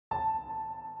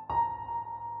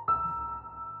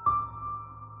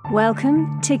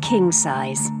Welcome to King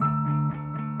Size,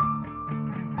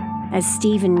 a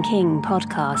Stephen King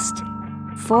podcast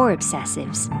for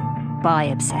obsessives by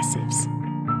obsessives.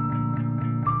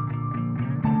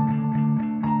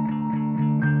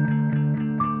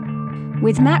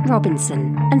 With Matt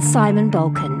Robinson and Simon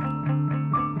Balkan.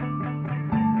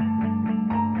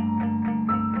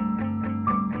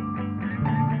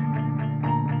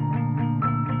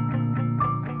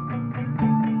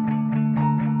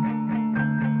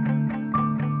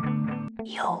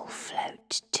 You'll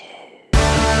float too.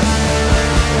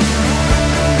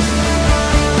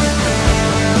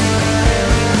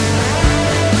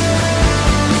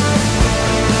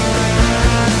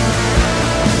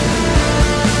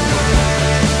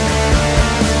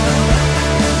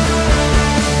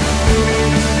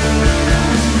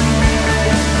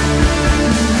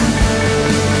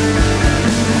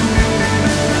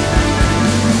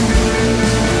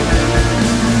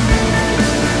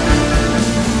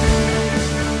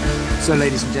 So,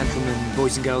 ladies and gentlemen,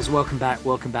 boys and girls, welcome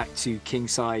back to King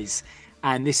Size.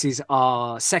 And this is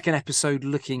our second episode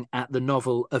looking at the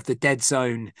novel of The Dead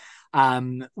Zone.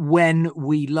 When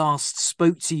we last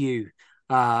spoke to you,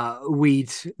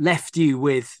 we'd left you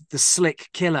with the slick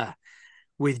killer,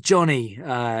 with Johnny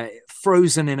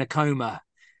frozen in a coma,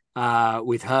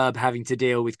 with Herb having to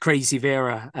deal with Crazy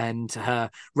Vera and her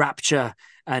rapture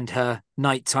and her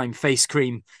nighttime face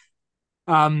cream.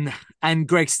 And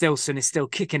Greg Stilson is still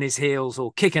kicking his heels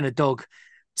or kicking a dog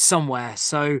somewhere.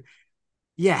 So,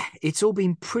 yeah, it's all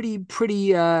been pretty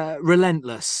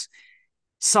relentless.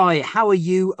 Si, how are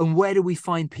you and where do we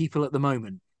find people at the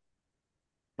moment?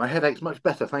 My headache's much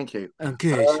better, thank you. Oh,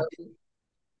 good. Well,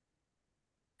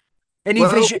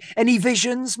 Any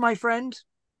visions, my friend?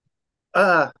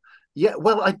 yeah,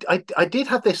 well, I did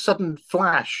have this sudden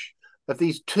flash of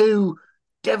these two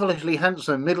devilishly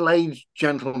handsome middle-aged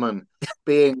gentlemen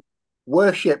being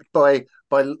worshipped by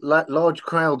large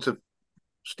crowds of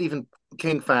Stephen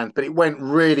King fans, but it went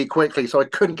really quickly, so I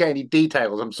couldn't get any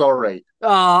details. I'm sorry.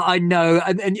 Oh, I know.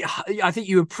 And I think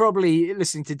you were probably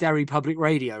listening to Derry Public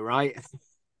Radio, right?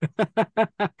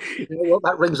 You know what?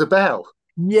 That rings a bell.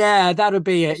 Yeah, that'll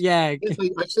be it. Yeah.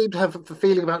 I seem to have a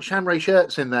feeling about chambray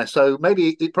shirts in there, so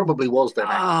maybe it probably was them.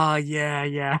 Ah, yeah,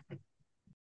 yeah.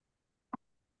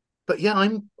 But yeah,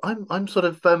 I'm sort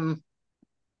of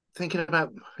thinking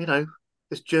about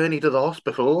this journey to the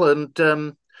hospital and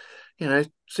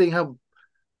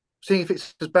seeing if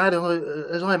it's as bad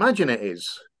as I imagine it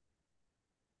is.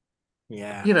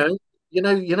 Yeah. You know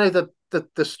the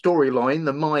storyline.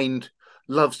 The mind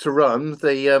loves to run.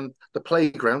 The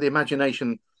playground, the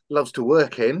imagination loves to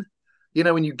work in. You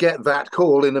know, when you get that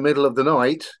call in the middle of the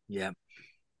night, Yeah.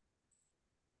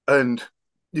 and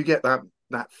you get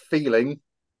that feeling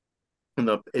in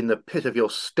the pit of your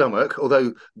stomach.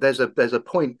 Although there's a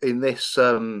point in this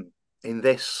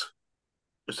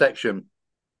section,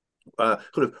 sort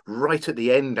of right at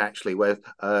the end actually, where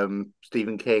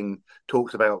Stephen King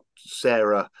talks about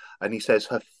Sarah, and he says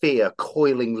her fear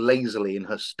coiling lazily in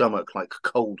her stomach like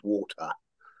cold water.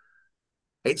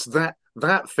 It's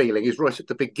that feeling is right at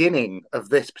the beginning of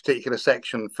this particular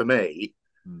section for me.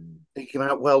 Thinking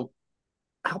about, well,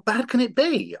 how bad can it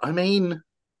be? I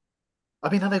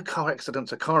know car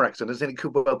accidents are car accidents, and it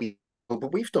could well be,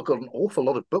 but we've still got an awful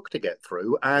lot of book to get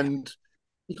through, Yeah. and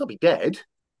you can't be dead.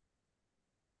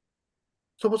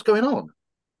 So what's going on?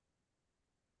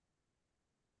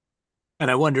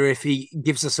 And I wonder if he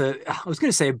gives us I was going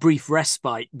to say a brief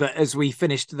respite, but as we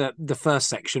finished the first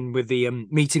section with the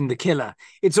meeting the killer,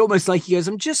 it's almost like he goes,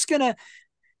 I'm just going to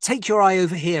take your eye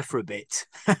over here for a bit.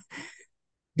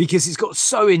 Because it's got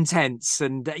so intense.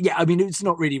 And yeah, I mean, it's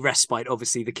not really respite,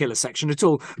 obviously, the killer section at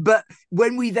all. But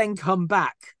when we then come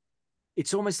back,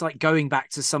 it's almost like going back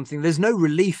to something. There's no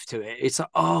relief to it. It's like,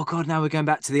 oh God, now we're going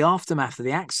back to the aftermath of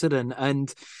the accident.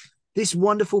 And this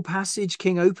wonderful passage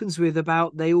King opens with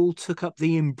about they all took up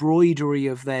the embroidery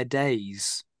of their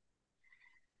days.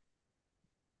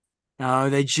 No,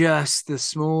 they're just the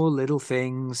small little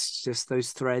things, just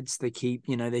those threads they keep,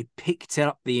 they picked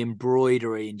up the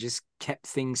embroidery and just kept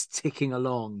things ticking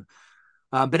along.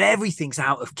 But everything's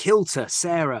out of kilter.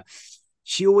 Sarah,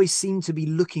 she always seemed to be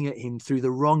looking at him through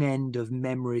the wrong end of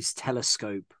memory's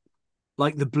telescope.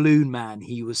 Like the balloon man,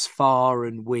 he was far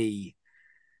and wee.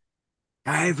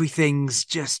 Everything's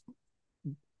just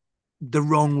the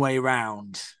wrong way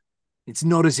round. It's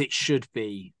not as it should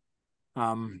be.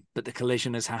 But the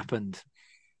collision has happened.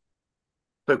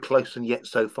 So close and yet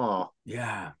so far.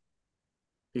 Yeah.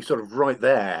 He's sort of right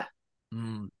there.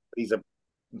 Mm. He's a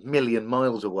million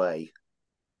miles away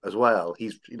as well.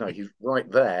 He's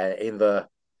right there in the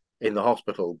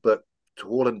hospital, but to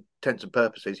all intents and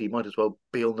purposes, he might as well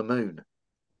be on the moon.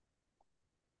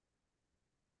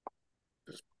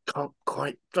 Just can't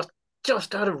quite,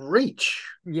 just out of reach.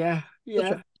 Yeah, Such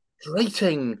a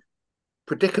frustrating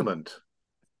predicament.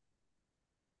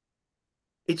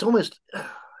 It's almost,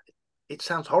 it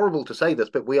sounds horrible to say this,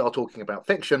 but we are talking about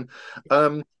fiction.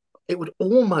 It would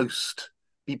almost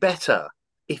be better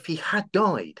if he had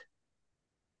died.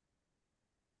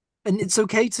 And it's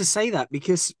okay to say that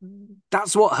because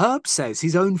that's what Herb says,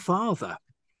 his own father.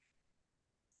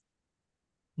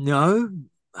 No,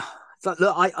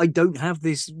 look, I don't have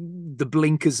the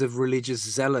blinkers of religious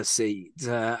zealousy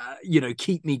to,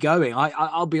 keep me going.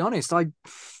 I'll be honest. I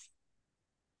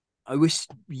wish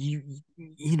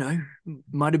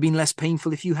might have been less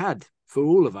painful if you had, for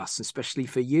all of us, especially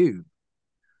for you.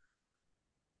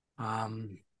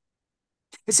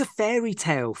 It's a fairy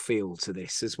tale feel to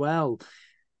this as well.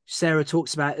 Sarah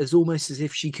talks about it as almost as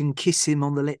if she can kiss him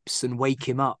on the lips and wake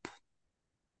him up.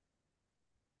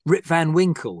 Rip Van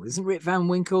Winkle, isn't Rip Van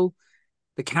Winkle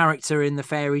the character in the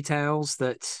fairy tales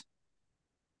that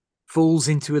falls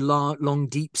into a long,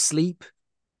 deep sleep?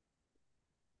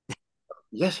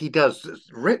 Yes, he does.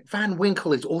 Rip Van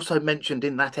Winkle is also mentioned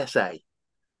in that essay.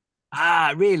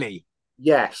 Ah, really?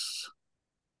 Yes.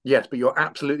 Yes, but you're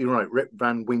absolutely right. Rip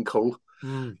Van Winkle.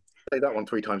 Say that one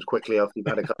 3 times quickly after you've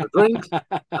had a couple of drinks.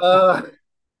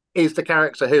 Is the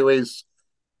character who is,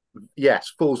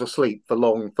 yes, falls asleep for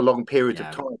long periods of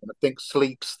time, and I think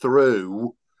sleeps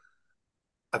through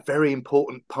a very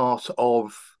important part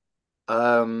of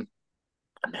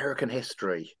American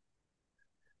history.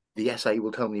 The essay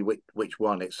will tell me which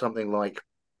one. It's something like,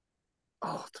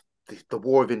 the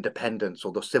War of Independence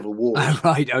or the Civil War.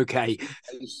 Right, okay.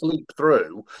 They sleep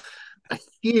through a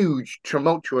huge,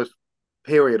 tumultuous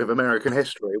period of American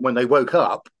history. When they wake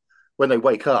up,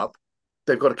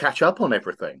 they've got to catch up on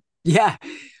everything. Yeah.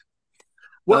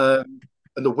 Well,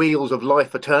 and the wheels of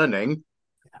life are turning.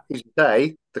 As you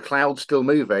say, the cloud's still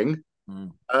moving.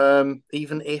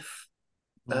 Even if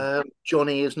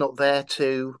Johnny is not there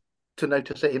to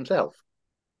notice it himself.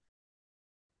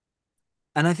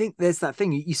 And I think there's that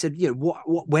thing you said,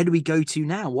 where do we go to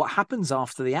now? What happens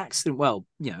after the accident? Well,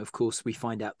 of course, we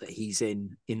find out that he's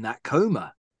in that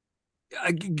coma.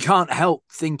 I can't help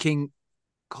thinking,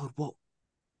 God, what?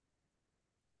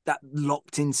 That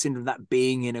locked in syndrome, that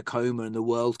being in a coma and the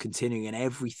world continuing and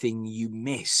everything you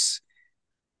miss.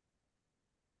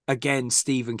 Again,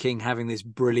 Stephen King having this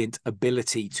brilliant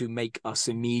ability to make us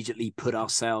immediately put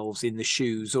ourselves in the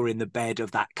shoes or in the bed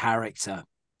of that character,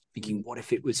 thinking, what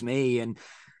if it was me? And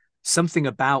something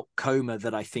about coma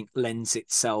that I think lends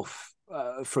itself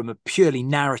from a purely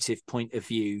narrative point of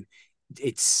view.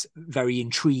 It's very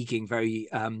intriguing, very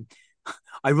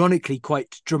ironically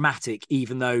quite dramatic,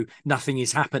 even though nothing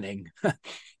is happening.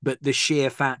 But the sheer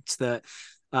fact that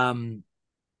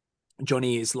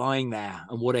Johnny is lying there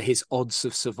and what are his odds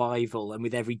of survival, and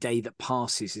with every day that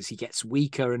passes as he gets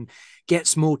weaker and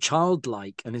gets more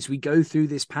childlike, and as we go through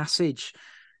this passage,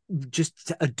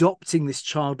 just adopting this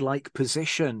childlike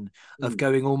position of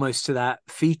going almost to that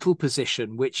fetal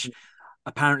position, which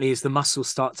apparently as the muscles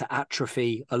start to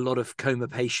atrophy, a lot of coma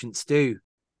patients do.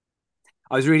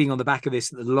 I was reading on the back of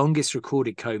this that the longest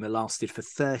recorded coma lasted for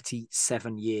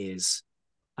 37 years.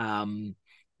 There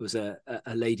was a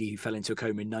lady who fell into a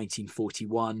coma in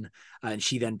 1941 and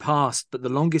she then passed. But the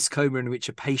longest coma in which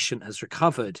a patient has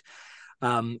recovered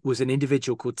was an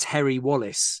individual called Terry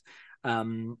Wallace.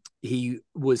 He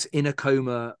was in a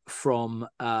coma from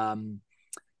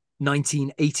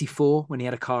 1984 when he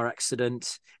had a car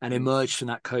accident and emerged from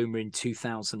that coma in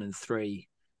 2003.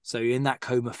 So in that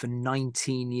coma for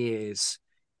 19 years.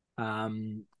 I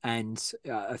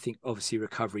think obviously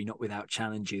recovery not without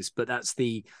challenges, but that's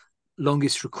the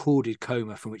longest recorded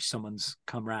coma from which someone's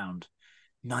come round.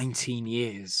 19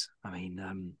 years. I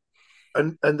mean,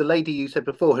 and the lady you said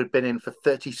before had been in for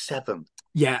 37.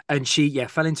 Yeah, and she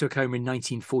fell into a coma in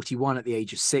 1941 at the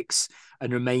age of 6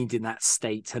 and remained in that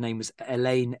state. Her name was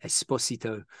Elaine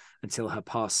Esposito until her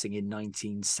passing in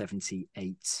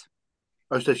 1978.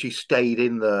 Oh, so she stayed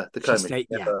in the coma.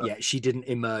 Yeah, she didn't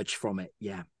emerge from it.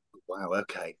 Yeah. Wow.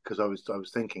 Okay. Because I was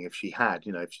thinking if she had,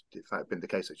 if that had been the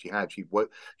case that she had, she'd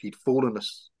fallen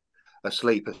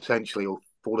asleep essentially, or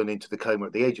fallen into the coma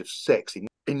at the age of 6 in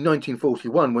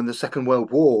 1941, when the Second World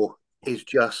War is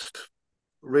just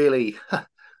really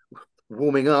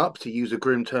warming up, to use a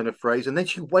grim turn of phrase, and then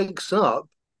she wakes up,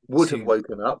 have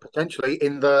woken up potentially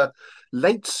in the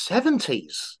late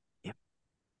 70s. Yep.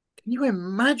 Can you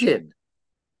imagine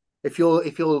if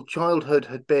your childhood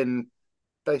had been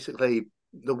basically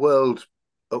the world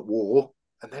at war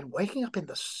and then waking up in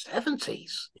the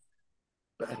 70s?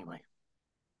 But anyway,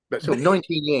 But still, But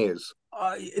 19 years.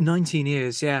 19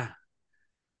 years, yeah.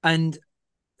 And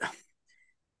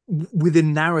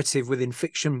within narrative, within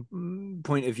fiction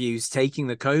point of views, taking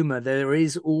the coma, there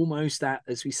is almost that,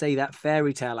 as we say, that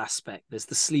fairy tale aspect. There's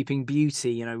the Sleeping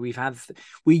Beauty. You know,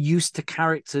 we're used to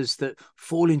characters that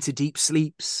fall into deep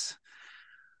sleeps,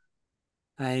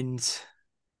 and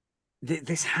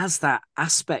this has that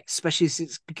aspect, especially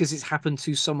because it's happened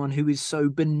to someone who is so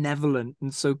benevolent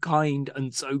and so kind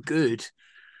and so good,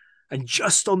 and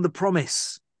just on the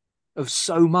promise of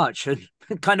so much, and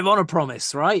kind of on a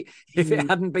promise, right? If it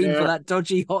hadn't been for Yeah, that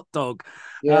dodgy hot dog.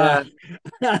 Uh,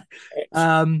 yeah.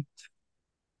 um,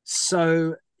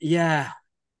 so yeah.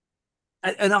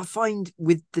 And I find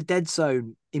with the Dead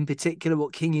Zone in particular,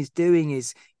 what King is doing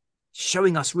is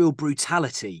showing us real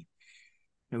brutality.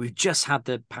 You know, we've just had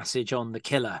the passage on the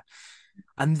killer,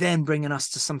 and then bringing us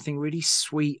to something really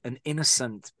sweet and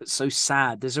innocent, but so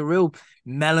sad. There's a real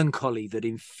melancholy that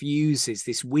infuses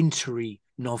this wintry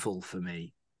novel for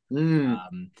me. Mm.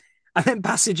 And then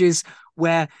passages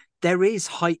where there is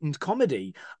heightened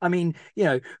comedy. I mean, you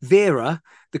know, Vera,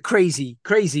 the crazy,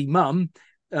 crazy mum,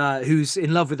 who's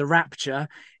in love with the Rapture,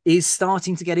 is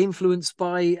starting to get influenced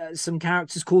by some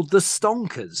characters called the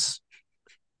Stonkers.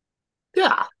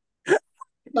 Yeah,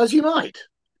 as you might.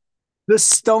 The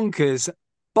Stonkers,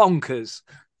 bonkers.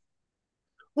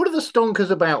 What are the Stonkers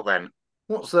about then?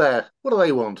 What's there? What do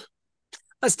they want?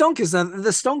 The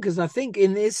Stonkers, I think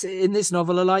in this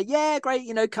novel are like, yeah, great,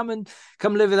 you know, come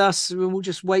live with us, and we'll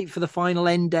just wait for the final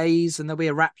end days, and there'll be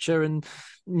a rapture, and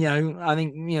you know, I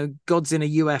think God's in a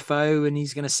UFO, and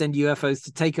he's going to send UFOs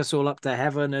to take us all up to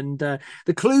heaven, and the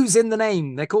clue's in the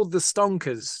name. They're called the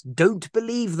Stonkers. Don't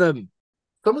believe them.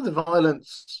 Some of the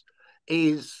violence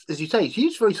is, as you say, it's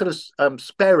used very sort of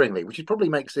sparingly, which is probably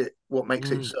makes it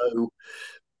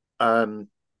um,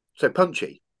 so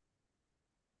punchy.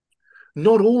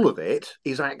 Not all of it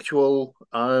is actual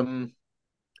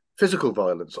physical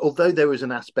violence, although there is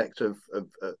an aspect of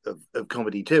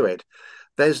comedy to it.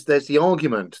 There's the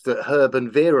argument that Herb and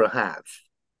Vera have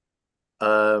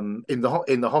in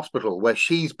the hospital, where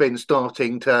she's been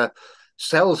starting to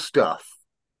sell stuff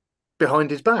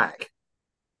behind his back.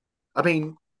 I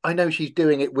mean, I know she's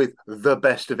doing it with the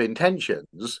best of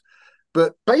intentions,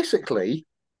 but basically,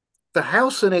 the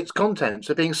house and its contents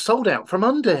are being sold out from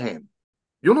under him.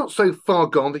 You're not so far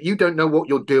gone that you don't know what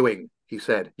you're doing, he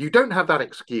said. You don't have that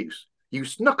excuse. You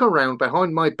snuck around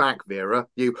behind my back, Vera.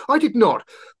 I did not.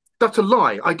 That's a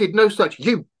lie. I did no such.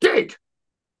 You did,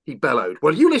 he bellowed.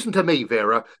 Well, you listen to me,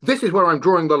 Vera. This is where I'm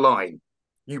drawing the line.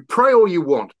 You pray all you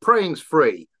want. Praying's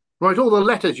free. Write all the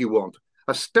letters you want.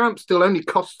 A stamp still only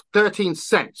costs 13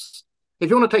 cents.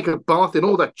 If you want to take a bath in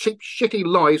all the cheap, shitty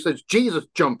lies that Jesus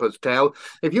jumpers tell,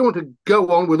 if you want to go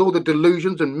on with all the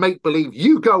delusions and make-believe,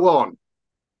 you go on.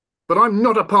 But I'm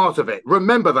not a part of it.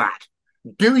 Remember that.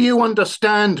 Do you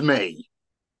understand me?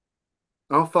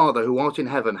 Our Father who art in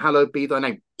heaven, hallowed be thy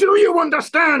name. Do you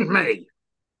understand me?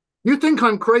 You think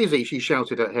I'm crazy, she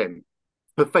shouted at him.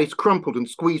 Her face crumpled and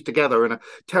squeezed together in a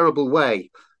terrible way.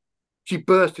 She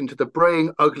burst into the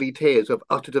braying, ugly tears of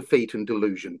utter defeat and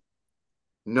delusion.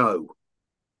 No,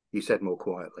 he said more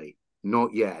quietly.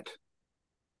 Not yet.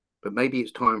 But maybe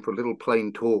it's time for a little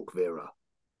plain talk, Vera.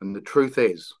 And the truth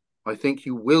is, I think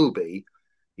you will be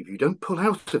if you don't pull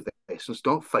out of this and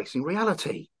start facing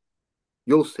reality.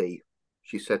 You'll see,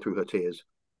 she said through her tears.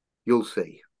 You'll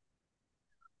see.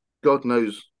 God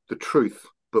knows the truth,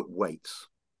 but waits.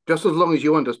 Just as long as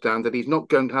you understand that he's not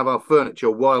going to have our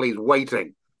furniture while he's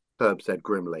waiting, Herb said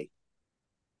grimly.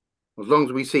 As long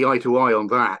as we see eye to eye on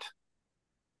that.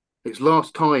 It's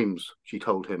last times, she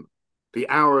told him. The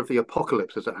hour of the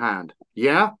apocalypse is at hand.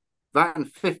 Yeah? That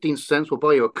and 15 cents will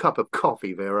buy you a cup of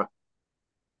coffee, Vera.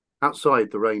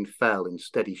 Outside, the rain fell in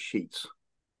steady sheets.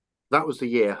 That was the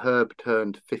year Herb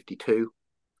turned 52,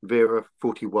 Vera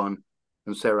 41,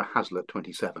 and Sarah Hazlitt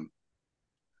 27.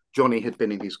 Johnny had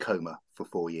been in his coma for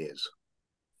 4 years.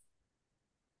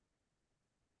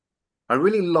 I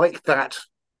really like that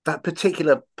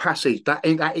particular passage, that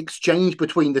exchange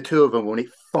between the two of them when it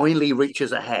finally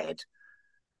reaches a head.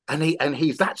 And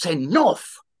he's that's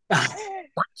enough.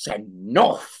 That's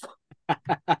enough.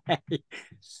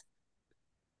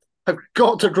 I've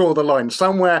got to draw the line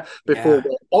somewhere before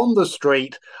we're on the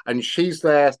street and she's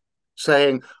there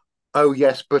saying, oh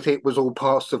yes, but it was all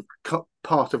part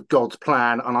of God's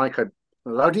plan and I could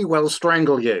bloody well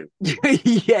strangle you.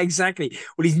 Yeah, exactly.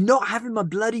 Well, he's not having my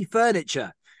bloody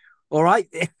furniture. All right.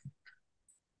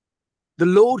 The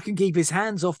Lord can keep his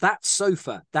hands off that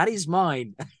sofa. That is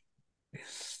mine.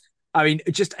 I mean,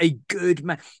 just a good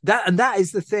man. That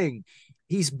is the thing.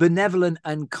 he's benevolent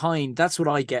and kind. That's what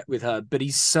I get with her, but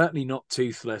he's certainly not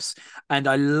toothless. And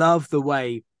I love the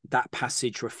way that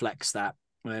passage reflects that,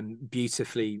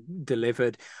 beautifully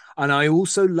delivered. And I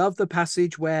also love the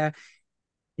passage where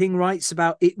King writes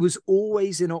about it was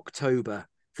always in October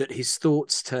that his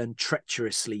thoughts turned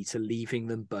treacherously to leaving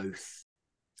them both.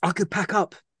 I could pack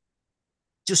up,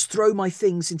 just throw my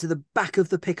things into the back of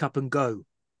the pickup and go.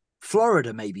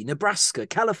 Florida, maybe, Nebraska,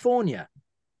 California.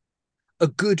 A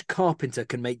good carpenter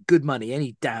can make good money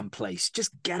any damn place.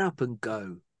 Just get up and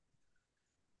go.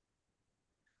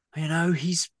 You know,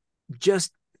 he's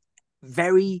just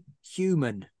very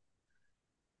human.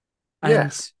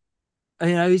 And,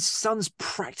 you know, his son's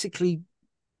practically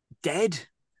dead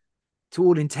to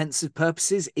all intents and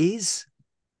purposes.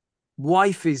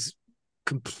 Wife is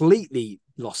completely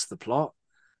lost the plot.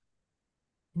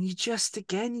 And you just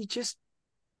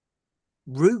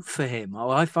root for him.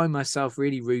 Oh, I find myself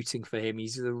really rooting for him.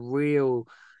 He's the real,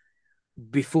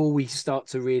 before we start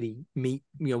to really meet,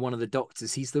 you know, one of the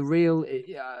doctors, he's the real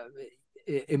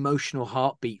emotional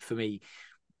heartbeat for me,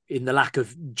 in the lack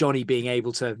of Johnny being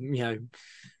able to, you know,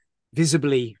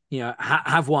 visibly, you know,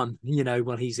 have one, you know,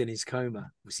 while he's in his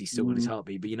coma. Obviously still on his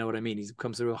heartbeat, but you know what I mean? He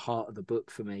becomes the real heart of the book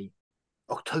for me.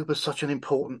 October's such an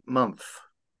important month.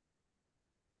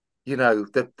 You know,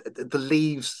 the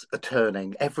leaves are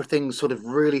turning, everything's sort of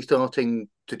really starting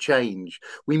to change.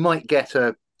 We might get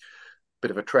a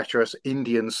bit of a treacherous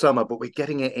Indian summer, but we're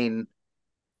getting it in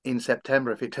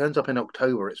September. If it turns up in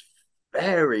October, it's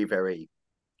very, very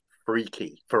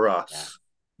freaky for us.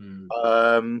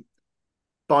 Yeah.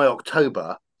 By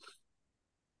October,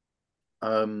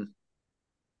 you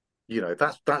know,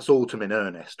 that's autumn in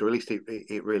earnest, or at least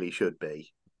it really should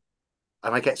be.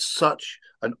 And I get such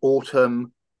an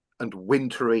autumn and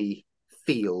wintry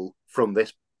feel from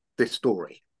this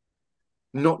story,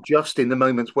 not just in the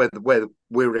moments where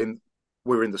we're in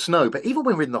the snow, but even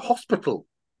when we're in the hospital.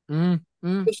 It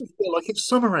doesn't feel like it's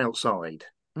summer outside.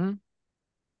 It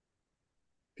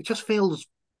just feels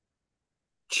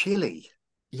chilly.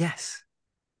 Yes,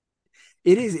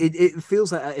 it is. It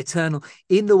feels like eternal,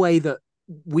 in the way that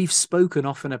we've spoken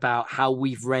often about how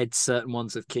we've read certain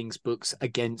ones of King's books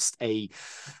against a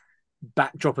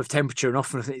backdrop of temperature, and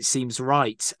often it seems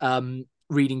right.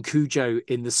 Reading Cujo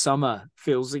in the summer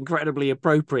feels incredibly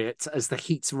appropriate as the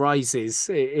heat rises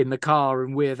in the car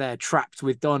and we're there trapped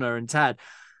with Donna and Tad.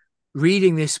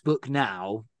 Reading this book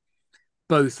now,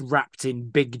 both wrapped in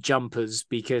big jumpers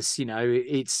because, you know,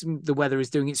 it's the weather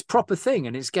is doing its proper thing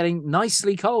and it's getting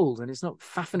nicely cold and it's not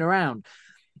faffing around.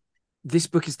 This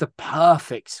book is the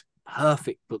perfect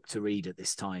book to read at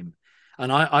this time.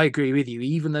 And I agree with you,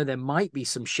 even though there might be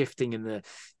some shifting in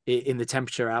the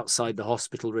temperature outside the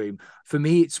hospital room. For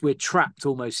me, we're trapped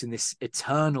almost in this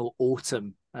eternal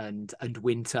autumn and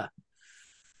winter.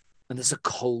 And there's a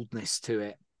coldness to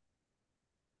it.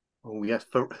 Oh yes,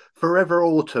 Forever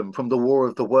Autumn from the War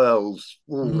of the Worlds.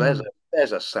 Oh,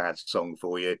 there's a sad song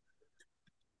for you.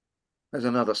 There's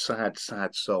another sad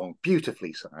song,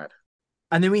 beautifully sad.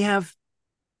 And then we have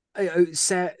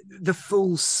the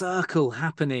full circle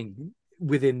happening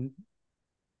within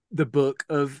the book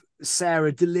of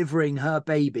Sarah delivering her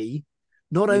baby,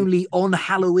 not only on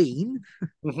Halloween,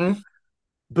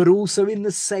 but also in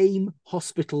the same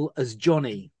hospital as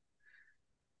Johnny,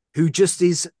 who just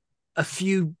is a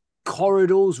few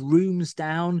corridors, rooms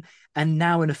down, and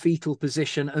now in a fetal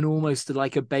position and almost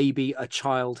like a baby, a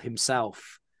child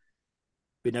himself.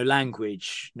 With no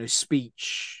language, no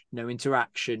speech, no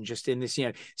interaction, just in this, you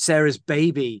know, Sarah's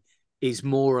baby is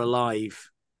more alive,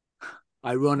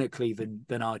 ironically,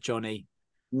 than our Johnny.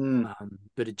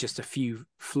 But just a few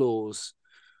floors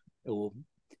or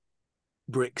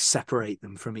bricks separate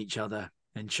them from each other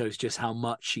and shows just how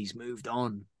much she's moved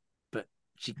on, but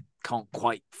she can't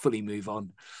quite fully move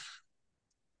on.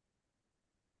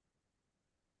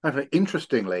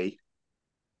 Interestingly,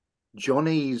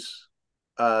 Johnny's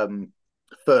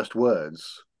first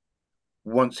words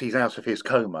once he's out of his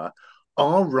coma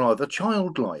are rather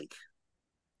childlike.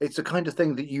 It's the kind of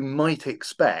thing that you might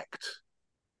expect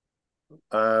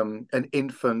an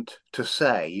infant to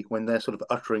say when they're sort of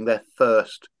uttering their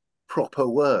first proper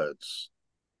words.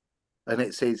 And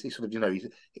he's sort of, you know, he's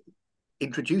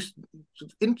introducing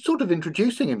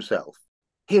himself.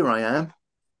 Here I am.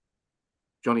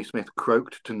 Johnny Smith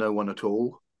croaked to no one at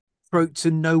all. Croaked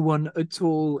to no one at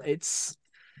all. There's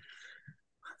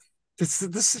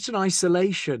such an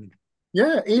isolation.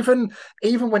 Yeah, even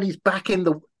when he's back in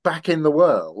the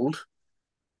world,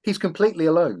 he's completely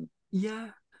alone. Yeah.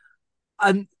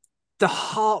 And the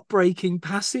heartbreaking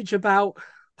passage about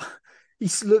he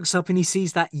looks up and he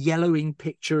sees that yellowing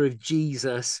picture of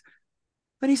Jesus.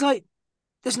 And he's like,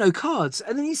 there's no cards.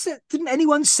 And then he said, didn't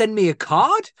anyone send me a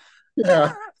card?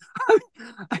 Yeah.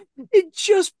 It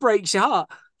just breaks your heart.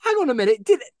 Hang on a minute.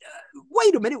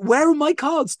 Wait a minute. Where are my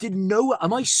cards?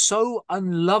 Am I so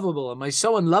unlovable? Am I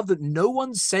so unloved that no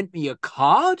one sent me a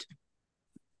card?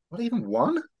 Not even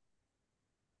one?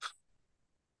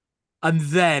 And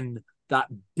then that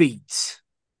beat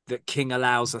that King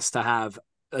allows us to have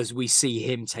as we see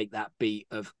him take that beat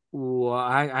of,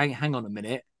 hang on a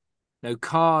minute. No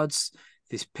cards.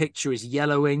 This picture is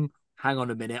yellowing. Hang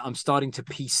on a minute. I'm starting to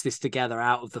piece this together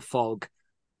out of the fog.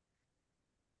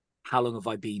 How long have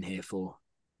I been here for?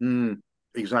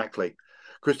 Exactly.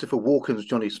 Christopher Walken's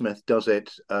Johnny Smith does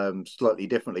it slightly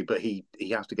differently, but he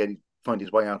has to find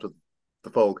his way out of the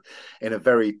fog in a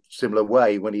very similar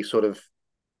way when he sort of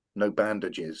no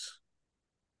bandages.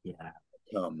 Yeah.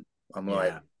 I'm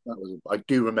like, I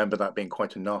do remember that being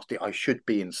quite a nasty. I should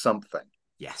be in something.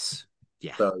 Yes.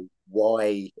 Yeah. So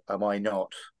why am I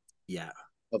not? Yeah.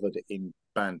 Covered in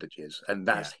bandages, and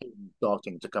that's him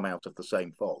starting to come out of the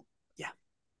same fog. Yeah.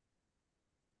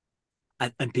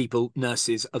 And people,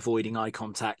 nurses, avoiding eye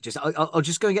contact. I'll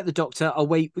just go and get the doctor. I'll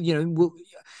wait.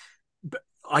 But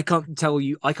I can't tell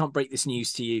you. I can't break this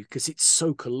news to you because it's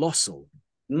so colossal.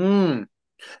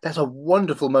 There's a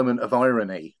wonderful moment of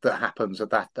irony that happens at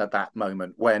that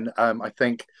moment when I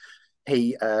think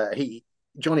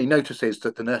Johnny notices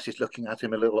that the nurse is looking at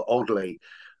him a little oddly,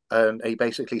 and he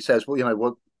basically says,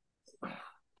 "Well,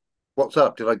 what's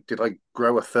up? Did I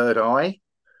grow a third eye?"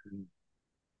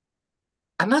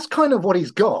 And that's kind of what he's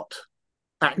got,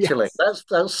 actually. Yes.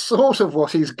 That's sort of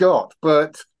what he's got,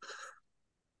 but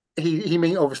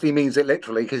he obviously means it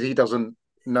literally because he doesn't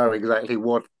know exactly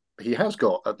what he has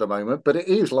got at the moment, but it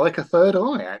is like a third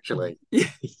eye, actually.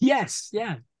 Yes,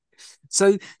 yeah.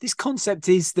 So this concept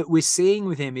is that we're seeing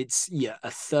with him, it's a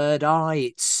third eye,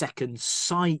 it's second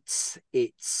sight,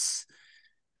 it's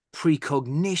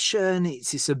precognition,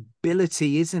 it's this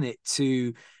ability, isn't it,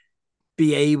 to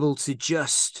be able to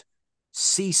just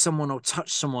see someone or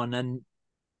touch someone and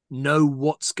know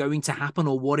what's going to happen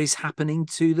or what is happening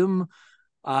to them.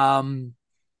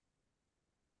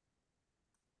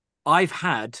 I've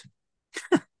had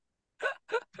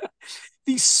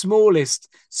the smallest,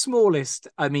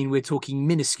 I mean, we're talking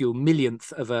minuscule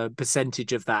millionth of a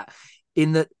percentage of that,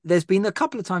 in that there's been a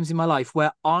couple of times in my life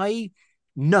where I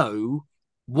know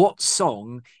what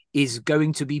song is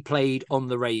going to be played on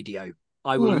the radio.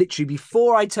 I will literally,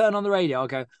 before I turn on the radio, I'll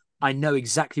go, I know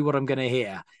exactly what I'm going to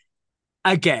hear.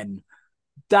 Again,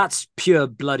 that's pure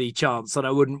bloody chance, and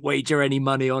I wouldn't wager any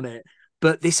money on it.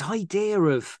 But this idea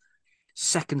of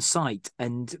second sight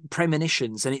and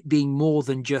premonitions and it being more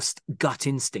than just gut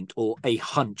instinct or a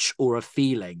hunch or a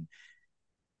feeling,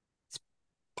 it's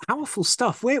powerful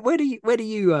stuff. Where do you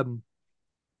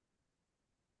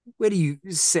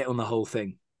sit on the whole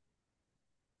thing?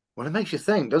 Well, it makes you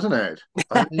think, doesn't it?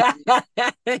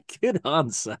 Good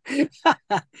answer.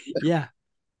 Yeah.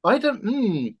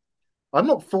 I'm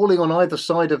not falling on either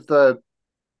side of the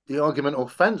argument or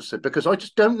fence because I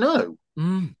just don't know.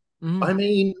 I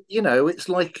mean, it's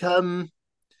like when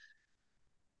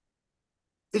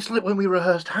we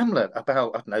rehearsed Hamlet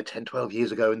about, I don't know, 10, 12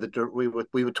 years ago, and we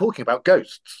were talking about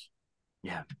ghosts.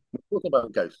 Yeah. Talking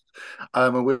about ghosts.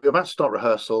 And we were about to start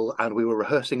rehearsal, and we were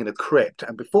rehearsing in a crypt.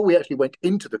 And before we actually went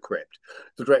into the crypt,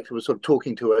 the director was sort of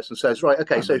talking to us and says, "Right,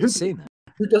 okay, so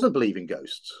who doesn't believe in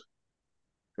ghosts?"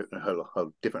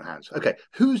 Hold different hands. Okay,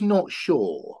 who's not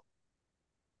sure?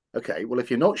 Okay, well,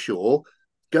 if you're not sure,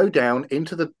 go down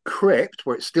into the crypt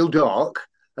where it's still dark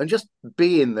and just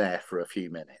be in there for a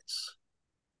few minutes.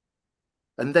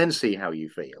 And then see how you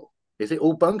feel. Is it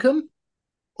all bunkum?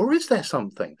 Or is there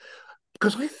something?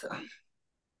 Because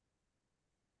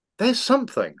there's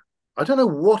something. I don't know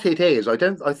what it is. I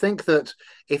think that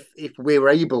if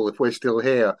we're still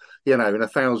here, in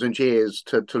 1,000 years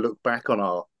to look back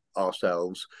on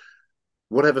ourselves,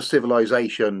 whatever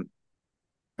civilization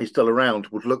is still around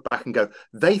would look back and go,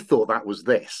 they thought that was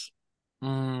this.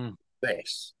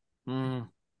 This.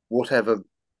 Whatever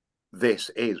this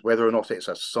is, whether or not it's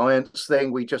a science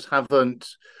thing we just haven't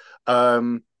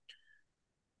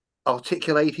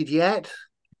articulated yet,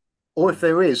 or if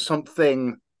there is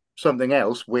something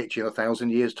else which in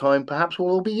 1,000 years' time perhaps we'll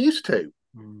all be used to.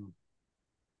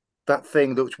 That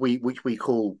thing that we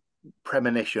call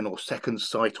premonition or second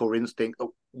sight or instinct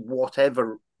or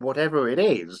whatever it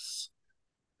is.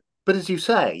 But as you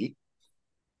say,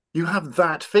 you have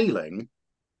that feeling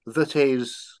that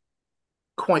is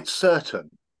quite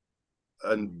certain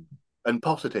and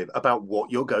positive about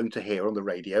what you're going to hear on the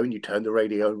radio, and you turn the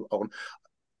radio on,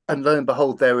 and lo and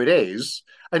behold, there it is.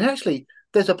 And actually,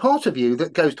 there's a part of you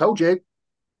that goes, "Told you."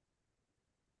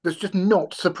 that's just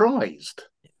not surprised.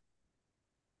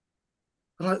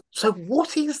 So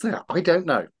what is that? I don't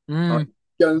know. I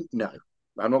don't know.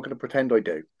 I'm not going to pretend I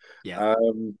do. Yeah.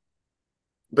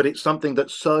 But it's something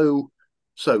that's so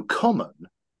common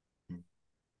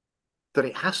that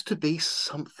it has to be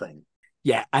something.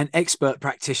 Yeah, and expert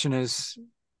practitioners,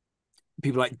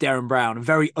 people like Darren Brown, are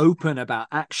very open about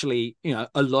actually,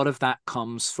 a lot of that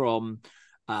comes from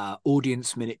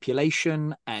audience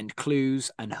manipulation and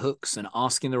clues and hooks and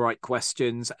asking the right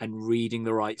questions and reading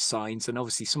the right signs. And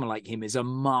obviously someone like him is a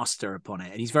master upon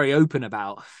it. And he's very open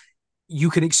about, you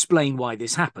can explain why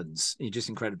this happens. You're just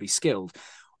incredibly skilled.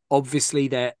 Obviously,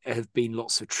 there have been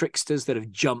lots of tricksters that have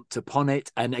jumped upon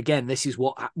it. And again, this is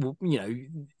what,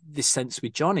 this sense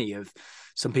with Johnny of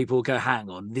some people go, hang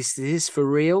on, this is for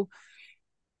real.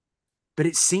 But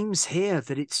it seems here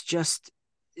that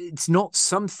it's not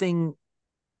something.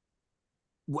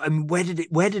 I mean, where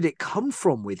did it come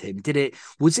from with him?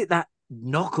 Was it that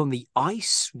knock on the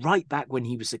ice right back when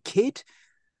he was a kid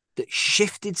that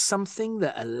shifted something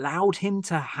that allowed him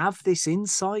to have this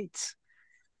insight?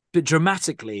 But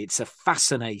dramatically, it's a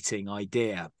fascinating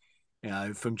idea,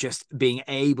 from just being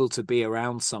able to be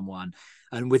around someone,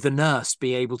 and with the nurse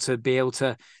be able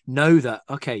to know that,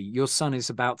 okay, your son is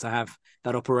about to have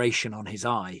that operation on his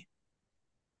eye.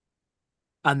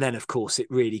 And then, of course, it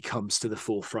really comes to the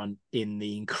forefront in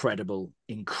the incredible,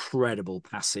 incredible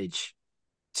passage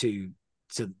to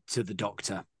the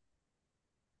doctor.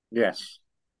 Yes.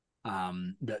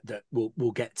 That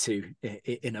we'll get to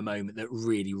in a moment. That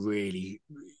really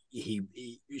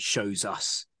he shows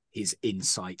us his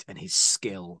insight and his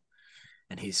skill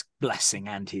and his blessing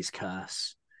and his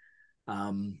curse. But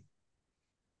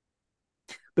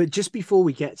just before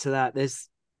we get to that, there's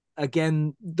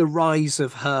again the rise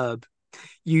of Herb.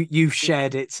 You've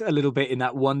shared it a little bit in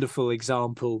that wonderful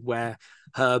example where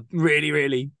Herb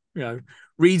really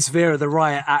reads Vera the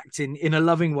riot act in a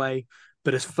loving way,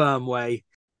 but a firm way.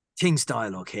 King's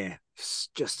dialogue here, it's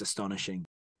just astonishing.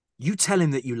 You tell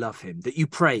him that you love him, that you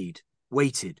prayed,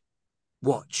 waited,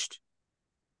 watched.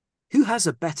 Who has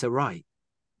a better right?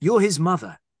 You're his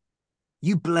mother.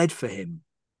 You bled for him.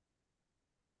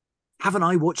 Haven't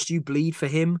I watched you bleed for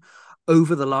him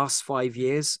over the last 5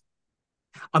 years?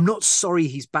 I'm not sorry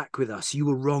he's back with us. You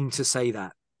were wrong to say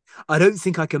that. I don't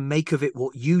think I can make of it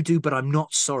what you do, but I'm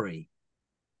not sorry.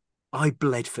 I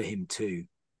bled for him too.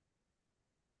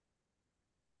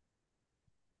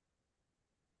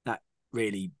 That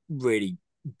really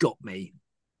got me.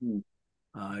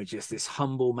 Just this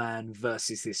humble man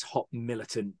versus this hot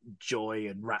militant joy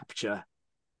and rapture.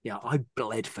 Yeah, I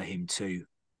bled for him too.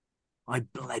 I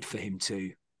bled for him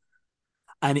too.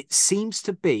 And it seems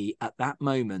to be at that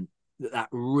moment that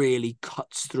really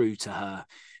cuts through to her,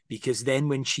 because then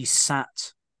when she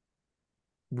sat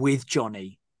with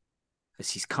Johnny as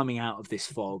he's coming out of this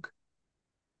fog,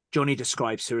 Johnny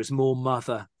describes her as more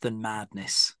mother than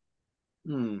madness.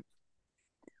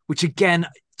 Which again,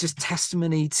 just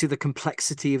testimony to the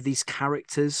complexity of these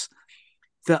characters,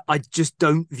 that I just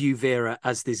don't view Vera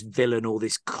as this villain or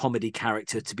this comedy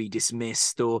character to be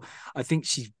dismissed. Or I think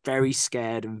she's very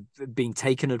scared and being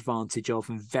taken advantage of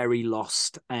and very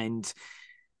lost. But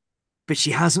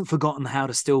she hasn't forgotten how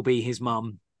to still be his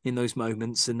mum in those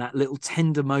moments. And that little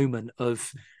tender moment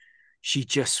of, she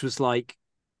just was like,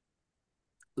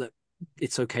 look,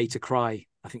 it's okay to cry.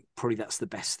 I think probably that's the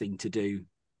best thing to do.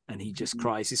 And he just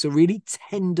cries. It's a really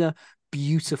tender,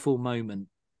 beautiful moment.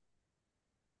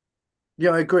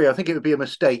 Yeah, I agree. I think it would be a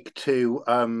mistake to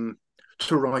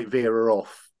write Vera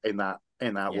off in that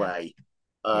way.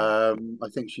 I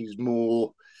think she's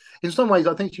more, in some ways,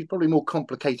 I think she's probably more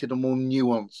complicated and more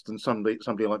nuanced than somebody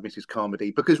like Mrs.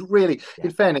 Carmody. Because really, in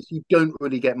fairness, you don't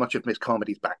really get much of Miss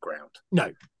Carmody's background. No,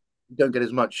 you don't get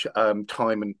as much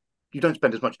time, and you don't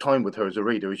spend as much time with her as a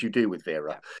reader as you do with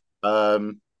Vera.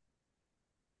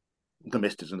 The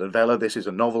Mist is a novella. This is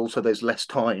a novel, so there's less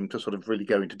time to sort of really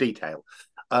go into detail.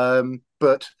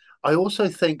 But I also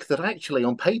think that actually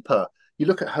on paper, you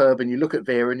look at Herb and you look at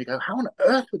Vera and you go, how on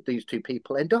earth would these two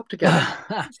people end up together?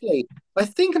 Actually, I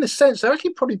think in a sense, they're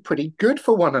actually probably pretty good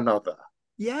for one another.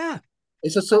 Yeah.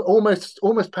 It's a sort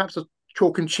almost perhaps a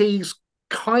chalk and cheese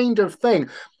kind of thing,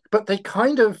 but they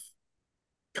kind of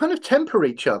temper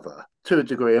each other to a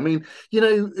degree. I mean,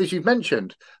 as you've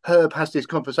mentioned, Herb has this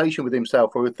conversation with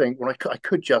himself where we think, well, I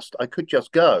could just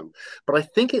go. But I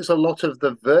think it's a lot of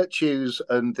the virtues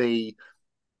and the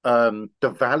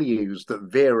values that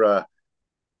Vera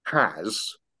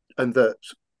has and that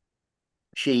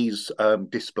she's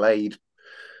displayed,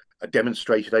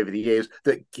 demonstrated over the years,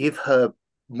 that give her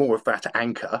more of that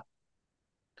anchor.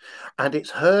 And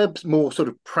it's Herb's more sort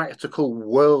of practical,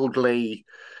 worldly,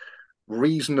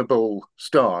 reasonable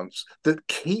stance that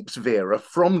keeps Vera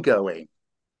from going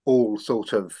all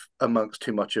sort of amongst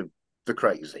too much of the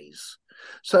crazies.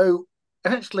 So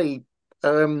actually,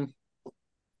 to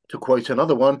quote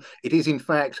another one, it is in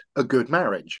fact a good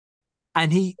marriage.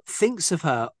 And he thinks of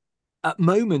her at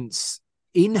moments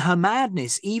in her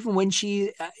madness, even when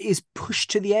she is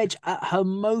pushed to the edge, at her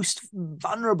most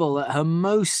vulnerable, at her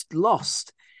most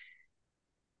lost.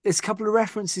 There's a couple of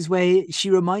references where she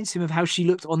reminds him of how she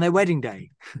looked on their wedding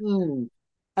day. Mm.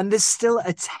 And there's still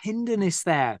a tenderness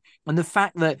there. And the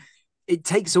fact that it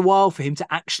takes a while for him to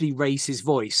actually raise his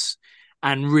voice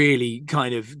and really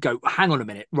kind of go, hang on a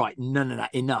minute, right, no,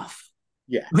 enough.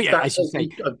 Yeah, Yeah, as you say,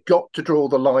 I've got to draw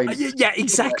the line. yeah,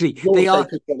 exactly. Your They are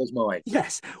sake as well as mine.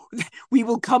 Yes, we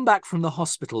will come back from the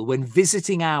hospital when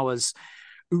visiting hours,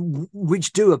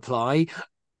 which do apply.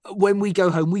 When we go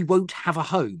home, we won't have a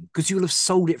home because you'll have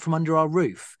sold it from under our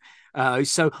roof.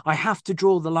 So I have to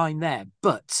draw the line there.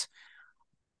 But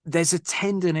there's a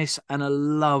tenderness and a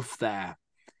love there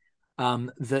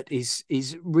that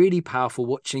is really powerful.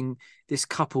 Watching this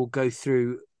couple go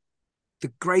through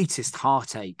the greatest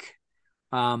heartache.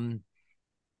 And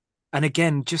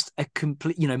again, just a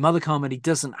complete, Mother Carmody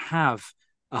doesn't have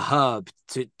a herb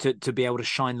to be able to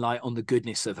shine light on the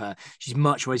goodness of her. She's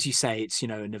much more, as you say, it's, a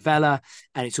novella,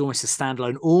 and it's almost a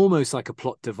standalone, almost like a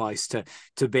plot device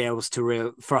to be able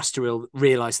to for us to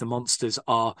realize the monsters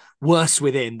are worse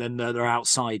within than they're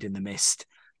outside in the mist.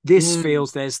 This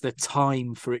feels there's the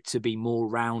time for it to be more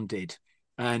rounded.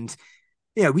 And,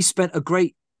 we spent a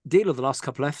great deal of the last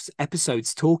couple of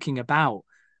episodes talking about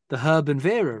the Herb and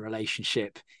Vera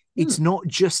relationship. It's not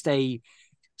just a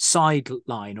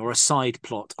sideline or a side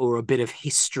plot or a bit of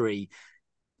history.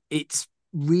 It's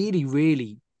really,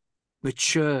 really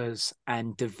matures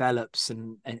and develops,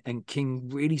 and King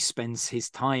really spends his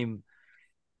time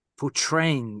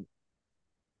portraying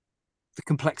the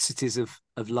complexities of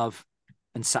love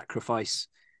and sacrifice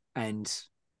and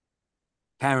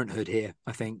parenthood here,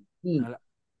 I think.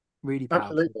 Really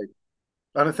powerful. Absolutely.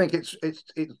 And I think it's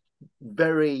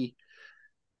very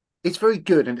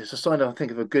good, and it's a sign, I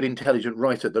think, of a good, intelligent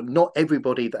writer, that not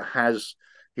everybody that has,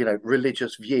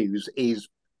 religious views is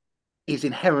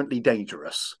inherently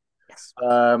dangerous, yes,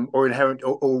 or inherent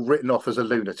or written off as a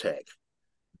lunatic.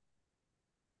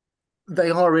 They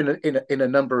are in a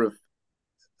number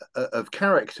of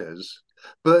characters,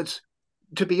 but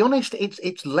to be honest,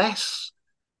 it's less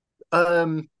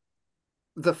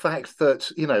the fact that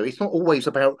it's not always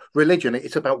about religion.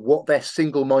 It's about what they're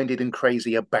single-minded and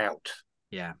crazy about.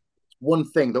 Yeah. One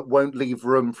thing that won't leave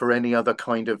room for any other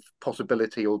kind of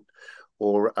possibility or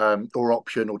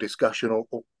option or discussion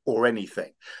or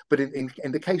anything. But in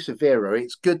the case of Vera,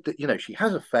 it's good that she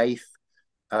has a faith.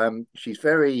 She's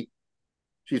very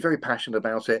passionate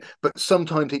about it, but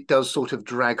sometimes it does sort of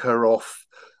drag her off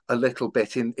a little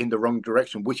bit in the wrong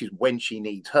direction, which is when she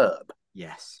needs Herb.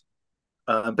 Yes.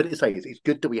 But it's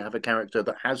good that we have a character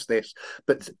that has this,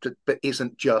 but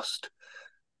isn't just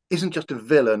a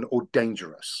villain or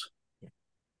dangerous.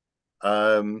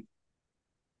 Because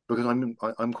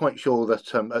I'm quite sure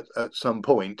that at some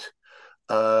point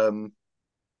in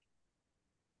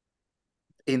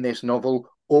this novel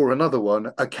or another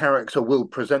one, a character will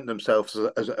present themselves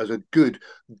as a good,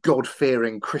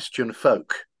 God-fearing Christian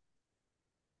folk,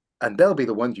 and they'll be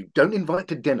the ones you don't invite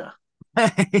to dinner.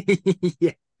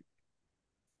 Yeah.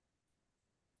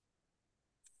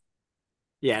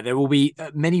 Yeah, there will be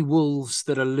many wolves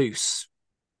that are loose.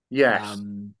 Yes.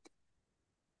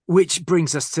 Which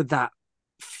brings us to that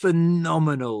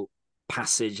phenomenal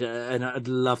passage, and I'd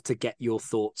love to get your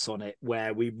thoughts on it,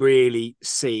 where we really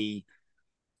see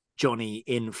Johnny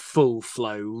in full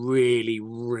flow, really,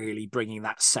 really bringing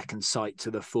that second sight to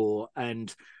the fore.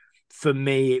 And for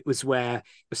me, it was where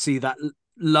I see that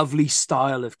lovely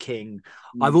style of King.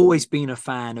 I've always been a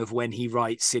fan of when he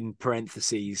writes in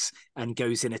parentheses and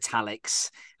goes in italics,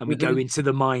 and we go into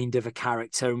the mind of a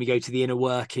character and we go to the inner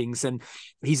workings, and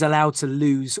he's allowed to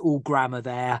lose all grammar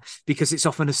there because it's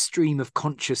often a stream of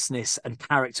consciousness and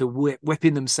character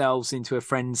whipping themselves into a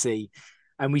frenzy.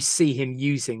 And we see him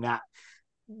using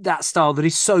that style that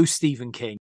is so Stephen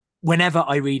King. Whenever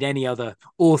I read any other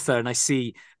author and I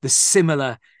see the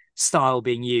similar style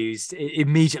being used, it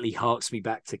immediately harks me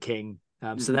back to King.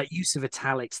 So that use of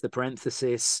italics, the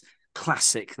parenthesis,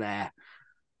 classic there.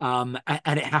 And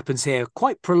it happens here,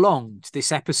 quite prolonged,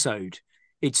 this episode.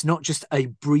 It's not just a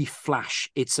brief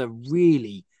flash, it's a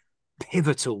really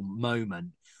pivotal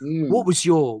moment. What was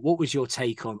your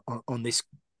take on this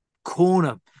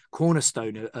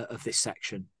cornerstone of this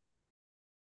section?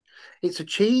 It's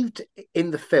achieved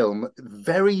in the film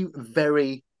very,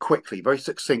 very quickly, very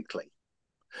succinctly.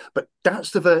 But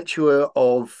that's the virtue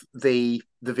of the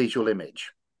visual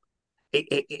image.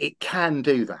 It can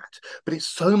do that, but it's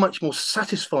so much more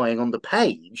satisfying on the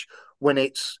page when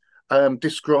it's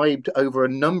described over a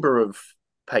number of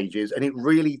pages, and it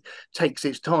really takes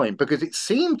its time, because it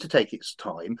seemed to take its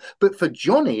time, but for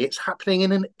Johnny, it's happening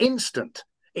in an instant.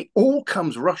 It all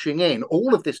comes rushing in.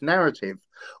 All of this narrative,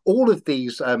 all of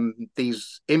these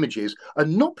images are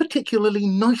not particularly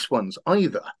nice ones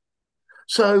either.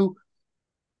 So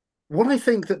what I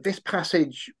think that this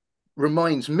passage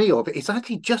reminds me of is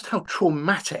actually just how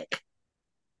traumatic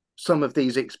some of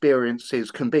these experiences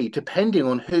can be, depending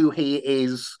on who he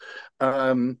is,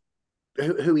 who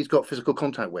he's got physical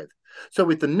contact with. So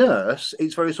with the nurse,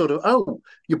 it's very sort of, oh,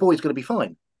 your boy's going to be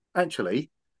fine. Actually,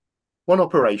 one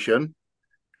operation,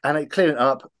 and it cleared it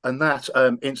up, and that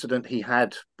incident he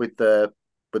had with the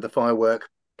firework,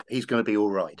 he's going to be all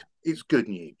right. It's good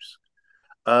news.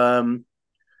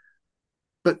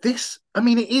 But this, I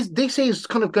mean, this is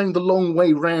kind of going the long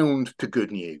way round to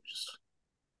good news,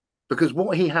 because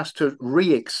what he has to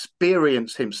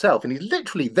re-experience himself, and he's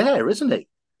literally there, isn't he?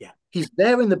 Yeah, he's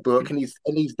there in the book, and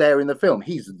he's there in the film.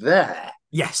 He's there.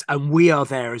 Yes, and we are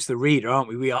there as the reader, aren't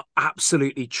we? We are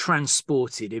absolutely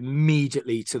transported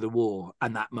immediately to the war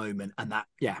and that moment, and that,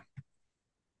 yeah.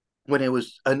 When it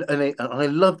was, and I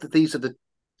love that these are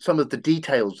some of the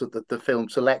details that the film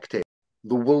selected.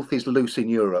 The wolf is loose in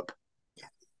Europe.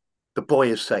 The boy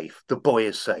is safe. The boy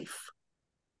is safe.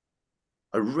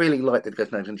 I really like that,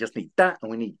 because now we just need that, and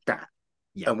we need that,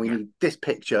 and we need this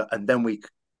picture, and then we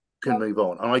can move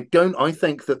on. And I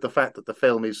think that the fact that the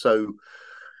film is so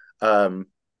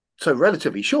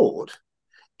relatively short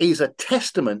is a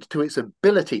testament to its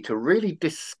ability to really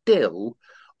distill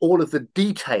all of the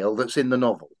detail that's in the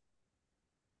novel,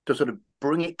 to sort of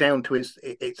bring it down to its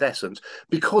essence,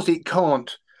 because it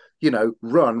can't,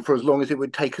 run for as long as it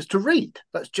would take us to read.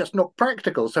 That's just not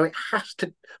practical. So it has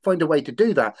to find a way to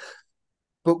do that.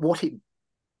 But what it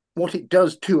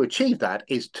does to achieve that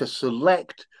is to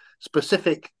select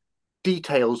specific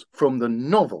details from the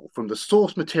novel, from the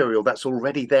source material that's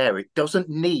already there. It doesn't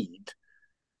need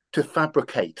to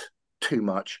fabricate too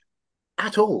much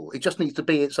at all. It just needs to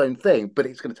be its own thing. But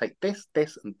it's going to take this,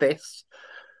 this, and this.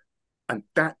 And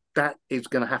that is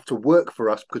going to have to work for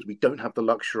us, because we don't have the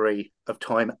luxury of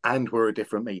time, and we're a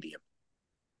different medium.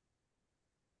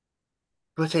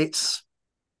 But it's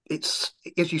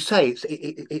as you say,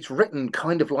 it's written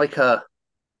kind of like a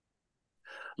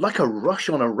rush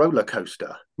on a roller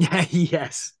coaster. Yeah.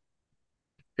 Yes.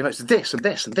 It's this and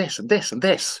this and this and this and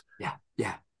this. Yeah.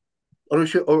 Yeah.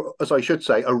 Or as I should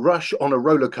say, a rush on a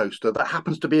roller coaster that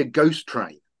happens to be a ghost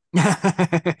train.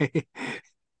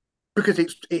 Because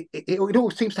it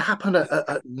all seems to happen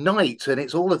at night, and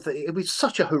it's all of it was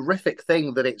such a horrific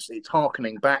thing that it's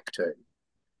harkening back to.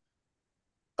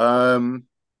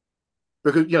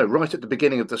 Because right at the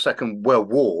beginning of the Second World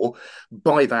War,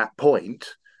 by that point,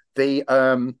 the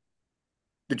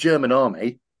German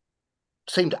army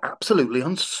seemed absolutely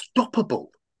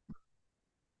unstoppable.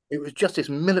 It was just this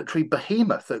military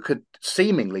behemoth that could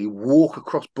seemingly walk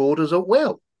across borders at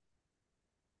will.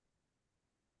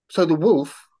 So the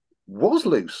wolf was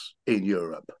loose in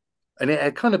Europe, and it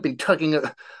had kind of been tugging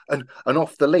an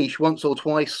off the leash once or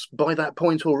twice by that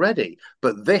point already.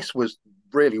 But this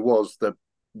really was the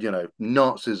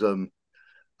Nazism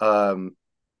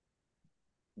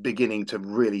beginning to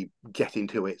really get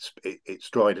into its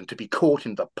stride, and to be caught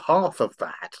in the path of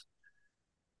that,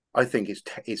 I think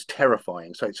is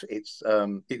terrifying. So it's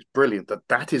brilliant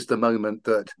that is the moment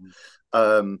that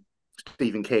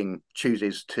Stephen King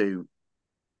chooses to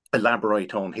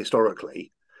elaborate on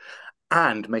historically,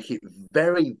 and make it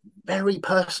very, very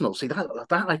personal. See, that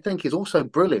I think is also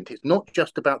brilliant. It's not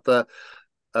just about the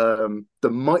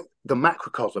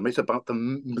macrocosm; it's about the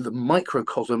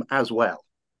microcosm as well.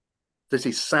 This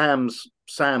is Sam's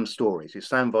stories. It's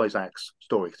Sam Weizak's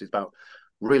story, because it's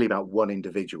really about one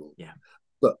individual. Yeah.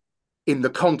 But in the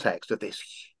context of this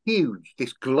huge,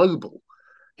 this global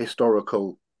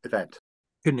historical event.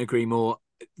 Couldn't agree more.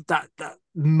 That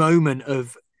moment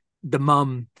of the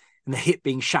mum and the hip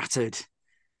being shattered,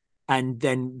 and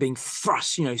then being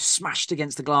thrust, smashed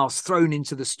against the glass, thrown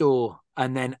into the store,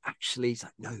 and then actually it's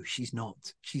like, no, she's not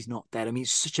dead. I mean,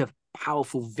 it's such a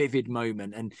powerful, vivid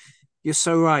moment. And you're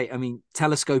so right. I mean,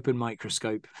 telescope and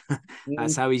microscope.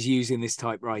 That's how he's using this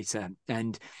typewriter.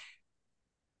 And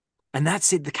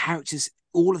that's it. The characters,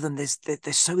 all of them,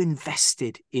 they're so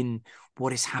invested in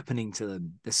what is happening to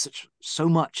them. There's so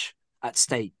much at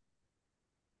stake.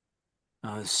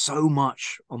 So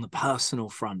much on the personal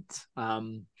front.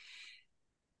 And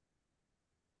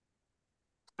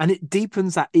it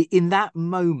deepens that in that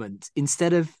moment,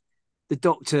 instead of the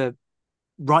doctor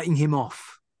writing him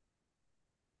off,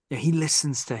 he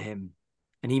listens to him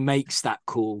and he makes that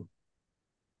call.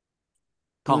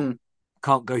 Can't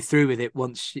go through with it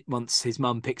once his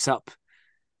mum picks up,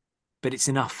 but it's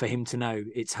enough for him to know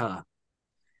it's her.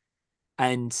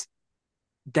 And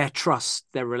their trust,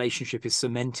 their relationship is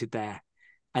cemented there.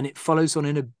 And it follows on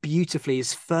in a beautifully,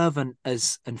 as fervent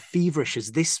and feverish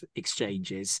as this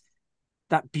exchange is,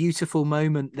 that beautiful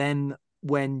moment then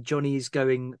when Johnny is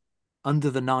going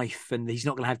under the knife and he's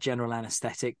not going to have general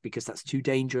anesthetic because that's too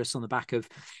dangerous on the back of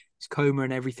his coma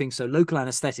and everything. So local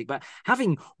anesthetic, but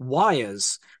having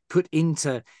wires put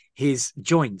into his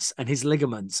joints and his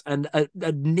ligaments and a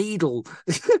needle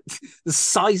the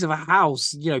size of a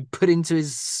house, put into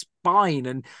his spine,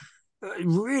 and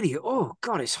really, oh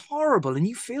God, it's horrible. And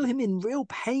you feel him in real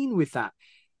pain with that.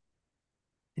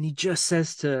 And he just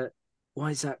says to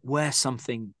Isaac, wear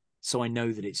something so I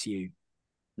know that it's you.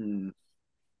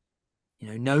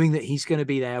 Knowing that he's going to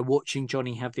be there watching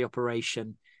Johnny have the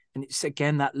operation. And it's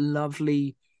again that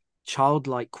lovely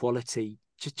childlike quality.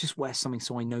 Just wear something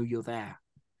so I know you're there.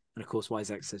 And of course,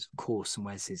 Isaac says, of course, and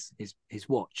wears his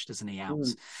watch, doesn't he, out,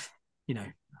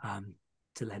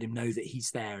 to let him know that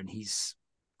he's there and he's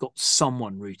got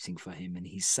someone rooting for him and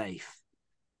he's safe.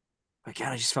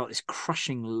 Again, I just felt this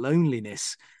crushing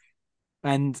loneliness.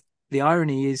 And the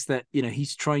irony is that,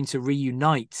 he's trying to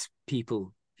reunite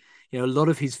people. A lot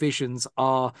of his visions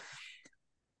are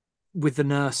with the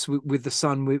nurse, with the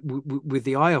son, with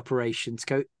the eye operation to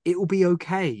go, it will be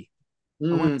okay.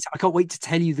 I can't wait to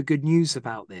tell you the good news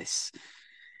about this.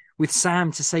 With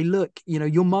Sam to say, look,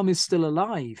 your mum is still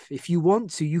alive. If you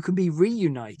want to, you can be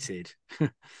reunited.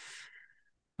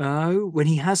 When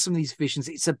he has some of these visions,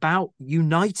 it's about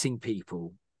uniting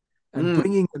people and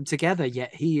bringing them together,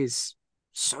 yet he is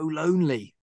so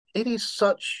lonely. It is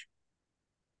such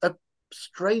a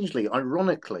strangely,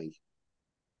 ironically,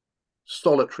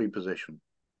 solitary position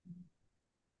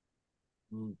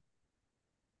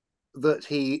that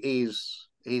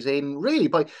he's in, really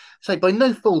by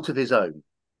no fault of his own.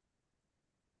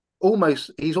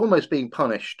 He's almost being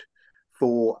punished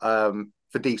for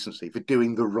decency, for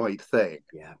doing the right thing.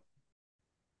 Yeah.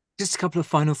 Just a couple of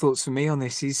final thoughts for me on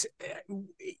this is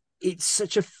it's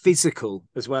such a physical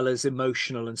as well as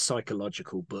emotional and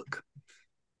psychological book.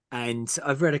 And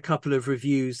I've read a couple of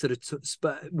reviews that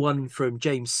are one from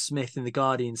James Smith in The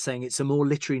Guardian saying it's a more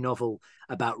literary novel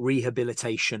about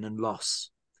rehabilitation and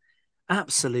loss.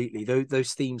 Absolutely,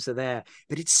 those themes are there.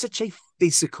 But it's such a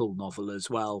physical novel as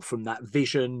well, from that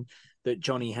vision that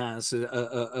Johnny has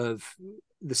of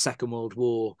the Second World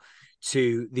War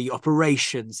to the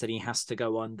operations that he has to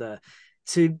go under,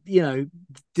 to,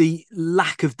 the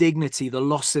lack of dignity, the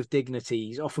loss of dignity.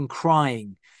 He's often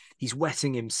crying. He's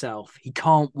wetting himself. He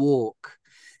can't walk.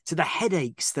 To the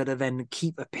headaches that are then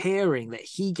keep appearing that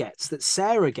he gets, that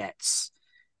Sarah gets.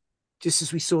 Just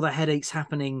as we saw the headaches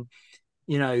happening,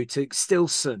 to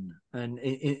Stilson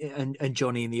and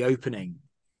Johnny in the opening.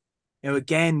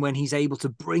 Again, when he's able to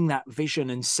bring that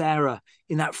vision and Sarah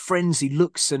in that frenzy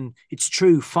looks and it's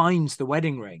true, finds the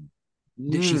wedding ring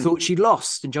that she thought she'd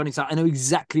lost. And Johnny's like, I know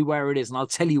exactly where it is and I'll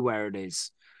tell you where it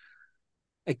is.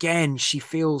 Again, she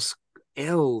feels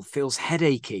ill, feels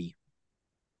headachy.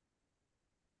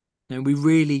 And we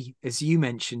really, as you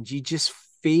mentioned, you just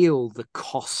feel the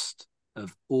cost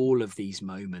of all of these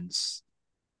moments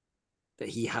that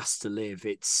he has to live.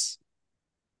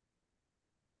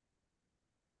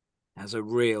 Has a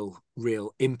real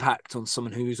impact on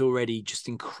someone who's already just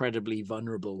incredibly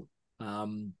vulnerable.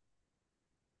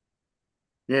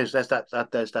 Yes, there's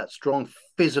that strong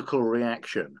physical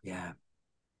reaction. Yeah.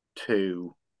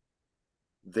 To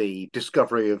the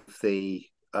discovery of the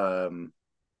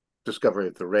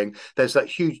ring. There's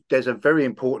a very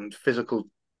important physical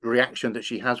reaction that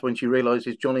she has when she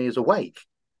realizes Johnny is awake,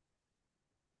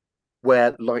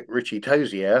 where, like Richie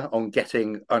Tozier, on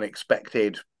getting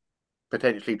unexpected,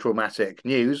 potentially traumatic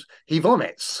news, he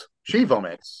vomits. She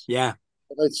vomits. Yeah.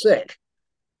 They're sick.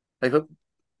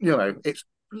 It's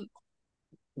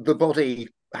the body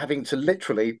having to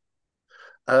literally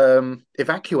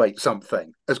evacuate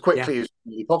something as quickly as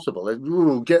possible.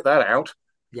 Ooh, get that out.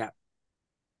 Yeah.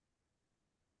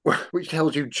 Which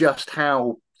tells you just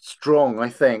how strong, I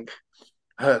think,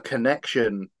 her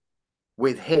connection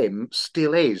with him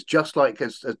still is, just like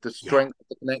as the strength of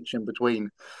the connection between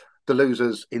the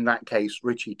losers, in that case,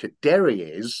 Richie to Derry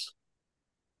is.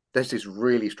 There's this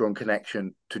really strong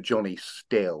connection to Johnny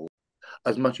still.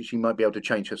 As much as she might be able to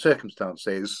change her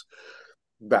circumstances,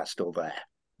 that's still there.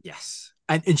 Yes.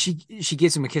 And she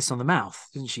gives him a kiss on the mouth,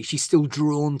 doesn't she? She's still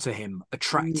drawn to him,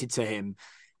 attracted to him.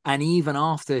 And even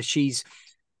after she's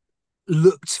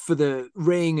looked for the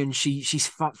ring, and she's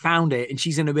found it, and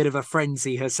she's in a bit of a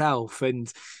frenzy herself,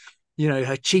 and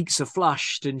her cheeks are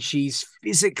flushed, and she's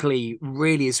physically,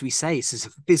 really, as we say, this is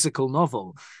a physical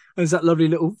novel. There's that lovely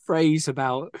little phrase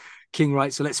about King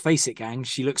writes, so let's face it, gang,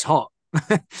 she looks hot.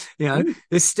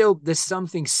 There's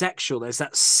something sexual. There's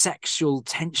that sexual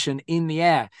tension in the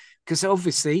air, because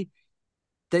obviously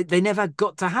they never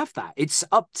got to have that. It's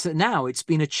up to now. It's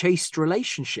been a chaste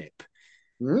relationship.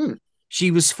 She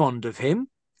was fond of him.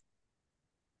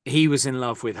 He was in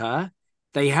love with her.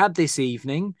 They had this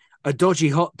evening, a dodgy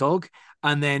hot dog,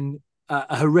 and then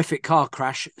a horrific car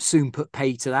crash soon put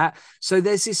pay to that. So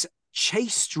there's this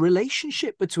chaste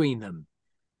relationship between them,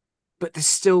 but there's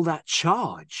still that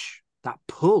charge, that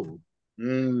pull.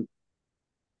 So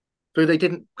they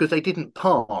didn't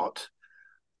part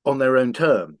on their own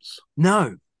terms.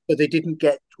 No. But they didn't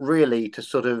get really to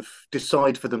sort of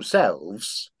decide for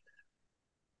themselves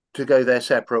to go their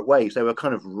separate ways. They were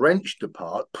kind of wrenched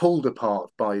apart, pulled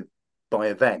apart by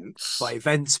events. By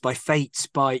events, by fate,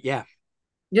 yeah,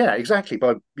 exactly.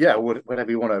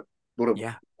 Whatever you want to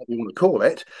call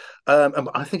it. And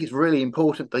I think it's really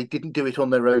important they didn't do it on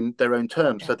their own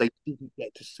terms. Yeah. So they didn't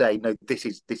get to say, no, this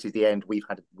is the end. We've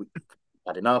had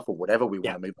enough, or whatever. We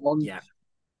want to move on. Yeah.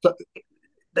 So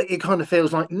it kind of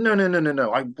feels like no.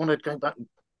 I want to go back.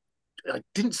 I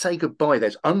didn't say goodbye.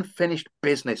 There's unfinished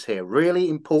business here. Really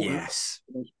important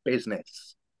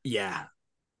business. Yeah.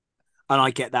 And I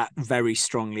get that very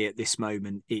strongly at this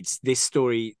moment. This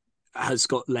story has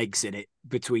got legs in it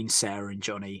between Sarah and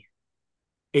Johnny.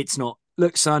 It's not,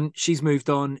 look, son, she's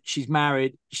moved on. She's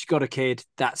married. She's got a kid.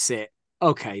 That's it.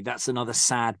 Okay, that's another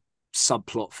sad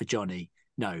subplot for Johnny.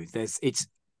 No, it's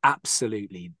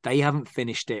absolutely, they haven't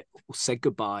finished it or said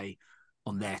goodbye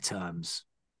on their terms.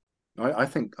 I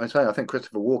think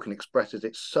Christopher Walken expresses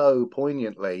it so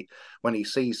poignantly when he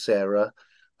sees Sarah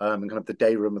in kind of the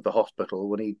day room of the hospital,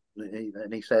 when he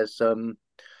says, it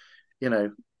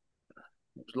was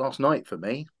last night for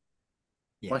me.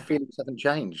 Yeah. My feelings haven't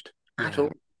changed at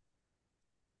all.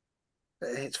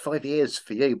 It's 5 years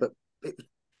for you, but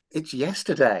it's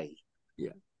yesterday.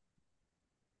 Yeah.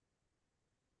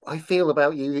 I feel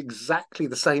about you exactly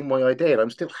the same way I did.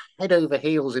 I'm still head over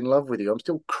heels in love with you. I'm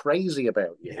still crazy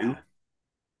about you. Yeah.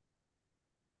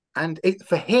 And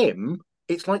for him,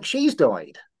 it's like she's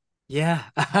died. Yeah.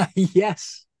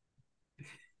 Yes.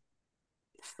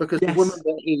 Because the woman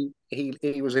that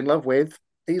he was in love with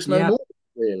is no more,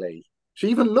 really. She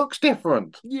even looks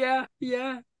different. Yeah.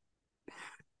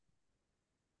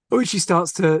 Oh, she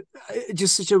starts to,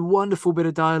 just such a wonderful bit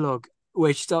of dialogue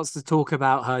where she starts to talk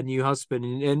about her new husband,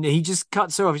 and he just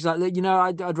cuts her off. He's like,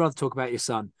 I'd rather talk about your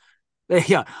son.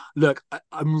 Yeah, look, I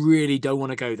really don't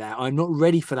want to go there. I'm not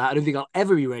ready for that. I don't think I'll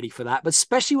ever be ready for that. But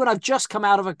especially when I've just come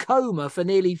out of a coma for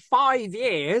nearly 5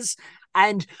 years,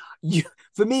 and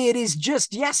for me, it is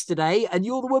just yesterday, and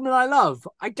you're the woman I love.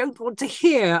 I don't want to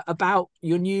hear about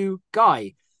your new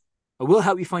guy. I will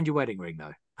help you find your wedding ring,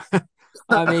 though.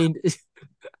 I mean...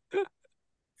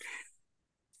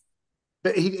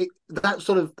 But that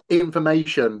sort of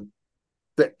information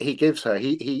that he gives her,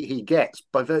 he gets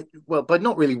by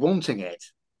not really wanting it.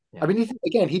 Yeah. I mean,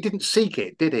 he didn't seek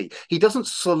it, did he? He doesn't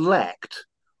select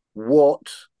what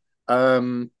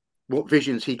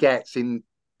visions he gets in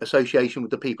association with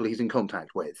the people he's in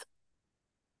contact with.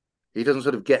 He doesn't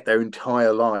sort of get their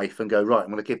entire life and go, right,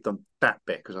 I'm going to give them that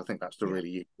bit, because I think that's the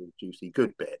really juicy,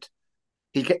 good bit.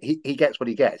 He gets what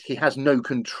he gets. He has no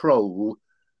control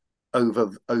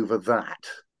over that.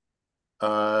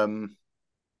 I'm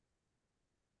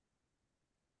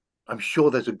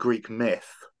sure there's a Greek myth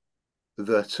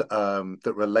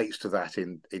that relates to that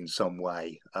in some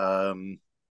way.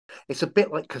 It's a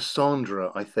bit like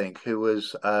Cassandra, I think, who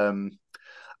was a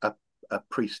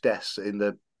priestess in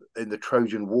the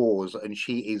Trojan Wars, and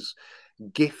she is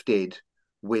gifted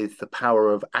with the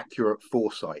power of accurate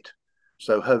foresight.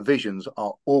 So her visions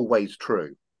are always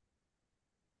true.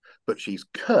 But she's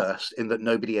cursed in that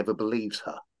nobody ever believes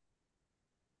her.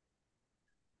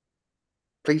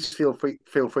 Please feel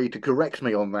free to correct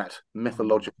me on that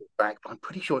mythological fact. I'm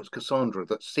pretty sure it's Cassandra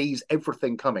that sees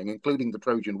everything coming, including the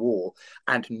Trojan War,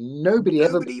 and nobody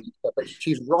ever believes her, but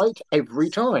she's right every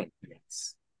time.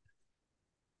 Yes.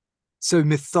 So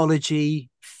mythology,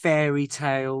 fairy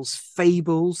tales,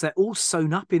 fables, they're all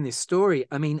sewn up in this story.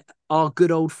 I mean, our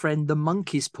good old friend, the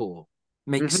monkey's paw,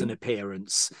 makes an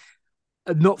appearance.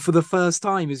 Not for the first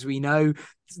time, as we know,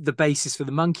 the basis for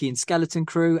the Monkey and Skeleton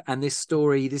Crew, and this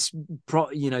story, this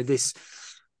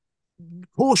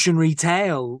cautionary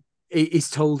tale is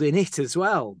told in it as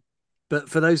well. But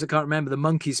for those that can't remember, the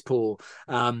Monkey's Paw,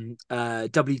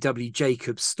 W.W.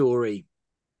 Jacobs' story,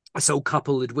 This old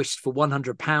couple had wished for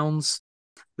 £100.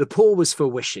 The poor was for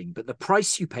wishing, but the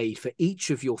price you paid for each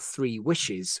of your 3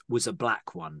 wishes was a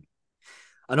black one.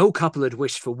 An old couple had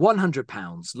wished for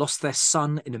 £100, lost their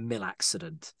son in a mill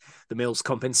accident. The mill's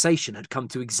compensation had come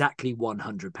to exactly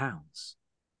 £100.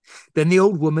 Then the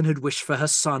old woman had wished for her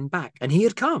son back, and he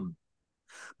had come.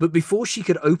 But before she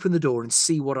could open the door and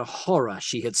see what a horror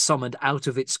she had summoned out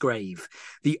of its grave,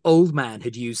 the old man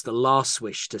had used the last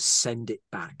wish to send it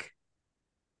back.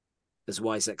 As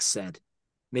Wyzek said,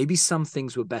 maybe some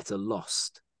things were better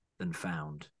lost than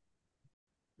found.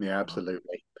 Yeah,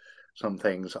 absolutely. Some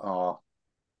things are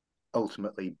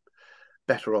ultimately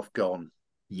better off gone.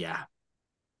 Yeah.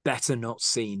 Better not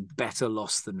seen, better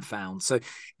lost than found. So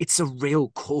it's a real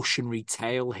cautionary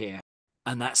tale here.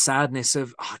 And that sadness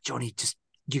of, oh, Johnny, just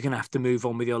you're going to have to move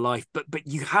on with your life. But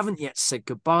you haven't yet said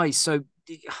goodbye. So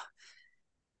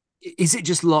is it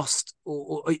just lost,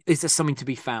 or is there something to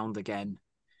be found again?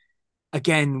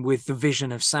 Again, with the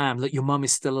vision of Sam, that your mum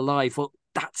is still alive. Well,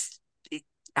 that's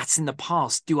in the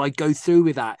past. Do I go through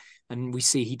with that? And we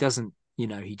see he doesn't. You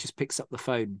know, he just picks up the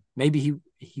phone. Maybe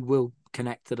he will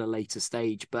connect at a later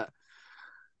stage, but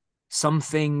some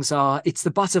things are, it's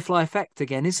the butterfly effect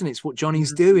again, isn't it? It's what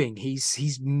Johnny's doing.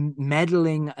 He's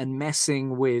meddling and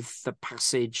messing with the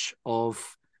passage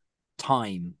of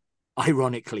time,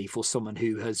 ironically, for someone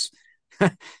who has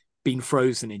been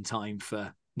frozen in time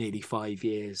for nearly 5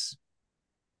 years.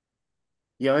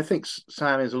 Yeah, I think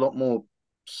Sam is a lot more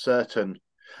certain,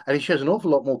 and he shows an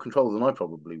awful lot more control than I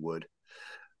probably would.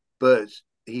 But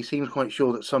he seems quite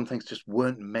sure that some things just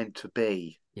weren't meant to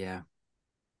be. Yeah.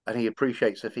 And he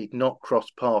appreciates if he'd not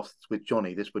crossed paths with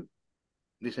Johnny, this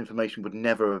information would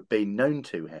never have been known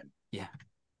to him. Yeah.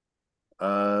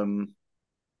 And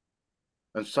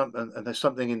there's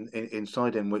something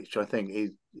inside him which I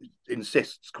think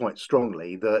insists quite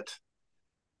strongly that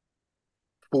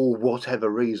for whatever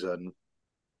reason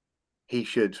he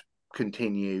should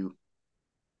continue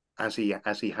as he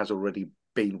has already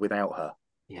been without her.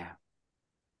 Yeah.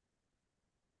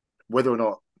 Whether or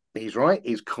not he's right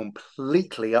is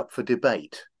completely up for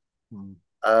debate.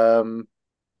 I'd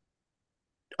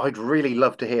really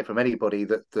love to hear from anybody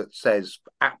that says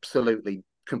absolutely,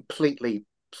 completely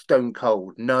stone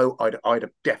cold, no, I'd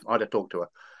have talked to her.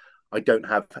 I don't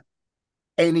have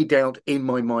any doubt in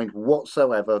my mind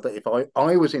whatsoever that if I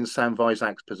was in Sam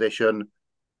Vyzak's position,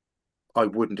 I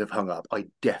wouldn't have hung up. I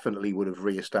definitely would have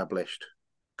re-established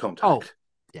contact. Oh,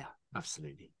 yeah,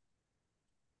 absolutely.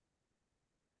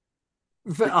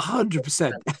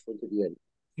 100%.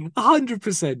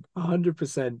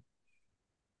 100%.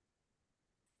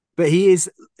 But he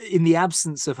is, in the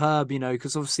absence of Herb, you know,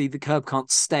 because obviously the Herb can't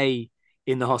stay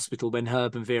in the hospital when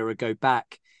Herb and Vera go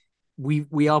back.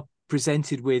 We are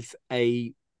presented with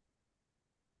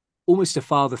almost a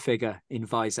father figure in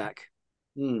Vyzak.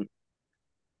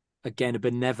 Again, a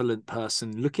benevolent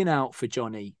person looking out for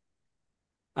Johnny.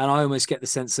 And I almost get the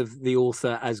sense of the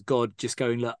author as God just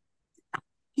going, look,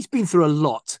 he's been through a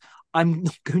lot. I'm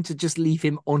not going to just leave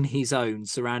him on his own,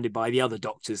 surrounded by the other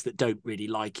doctors that don't really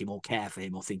like him or care for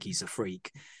him or think he's a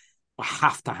freak. I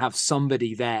have to have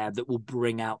somebody there that will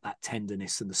bring out that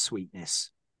tenderness and the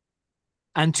sweetness,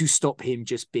 and to stop him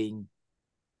just being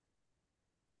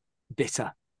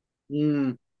bitter.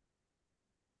 Yeah,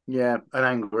 and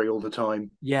angry all the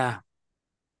time. Yeah.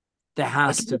 There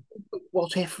has to.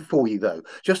 What if for you though?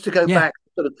 Just to go back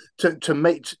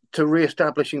to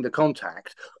re-establishing the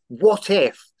contact. What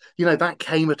if that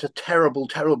came at a terrible,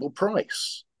 terrible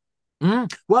price?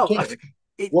 Well,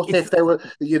 what if there were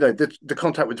the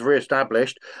contact was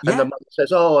re-established and the mother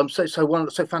says, "Oh, I'm so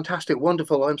fantastic,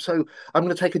 wonderful. I'm going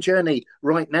to take a journey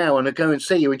right now and go and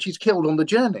see you," and she's killed on the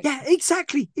journey. Yeah,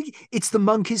 exactly. It's the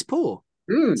monk is poor.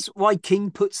 That's why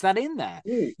King puts that in there.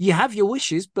 You have your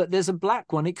wishes, but there's a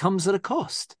black one. It comes at a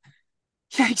cost.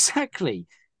 Yeah, exactly.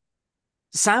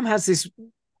 Sam has this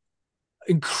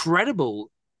incredible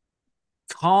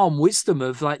calm wisdom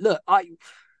of like, look, on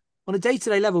a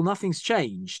day-to-day level, nothing's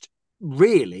changed,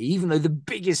 really, even though the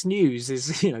biggest news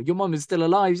is, your mum is still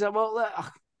alive. He's like, well,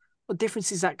 what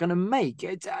difference is that going to make?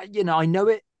 I know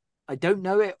it. I don't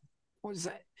know it. What is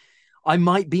that? I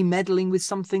might be meddling with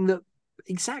something that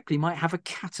exactly might have a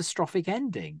catastrophic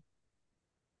ending.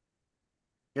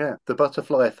 Yeah, the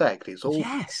butterfly effect. It's all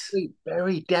very,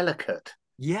 very delicate.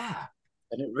 Yeah.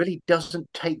 And it really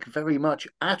doesn't take very much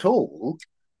at all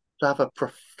to have a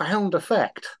profound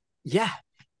effect. Yeah.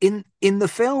 In the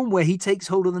film where he takes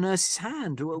hold of the nurse's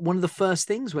hand, one of the first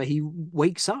things where he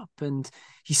wakes up and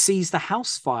he sees the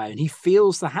house fire and he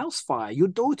feels the house fire. Your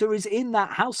daughter is in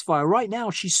that house fire right now.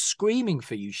 She's screaming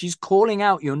for you. She's calling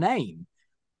out your name.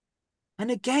 And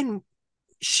again,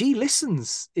 she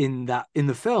listens in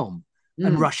the film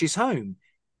and Mm. rushes home.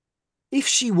 If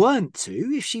she weren't to,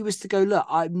 if she was to go, look,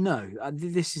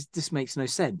 this makes no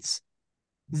sense,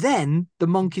 then the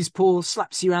monkey's paw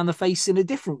slaps you around the face in a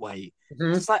different way.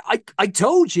 Mhm. It's like, I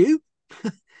told you.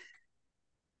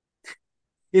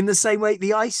 In the same way,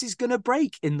 the ice is going to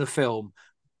break in the film.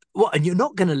 What? And you're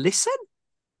not going to listen?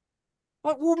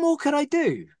 What more can I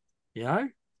do? You know?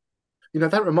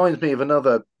 That reminds me of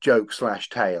another joke slash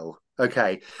tale.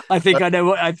 Okay. I think I know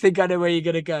where you're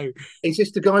going to go. Is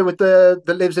this the guy with the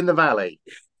that lives in the valley?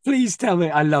 Please tell me.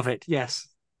 I love it. Yes.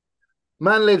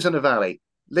 Man lives in a valley,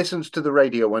 listens to the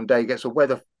radio one day, gets a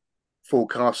weather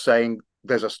forecast saying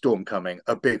there's a storm coming,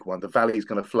 a big one, the valley's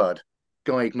going to flood.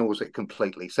 Guy ignores it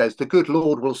completely, says, the good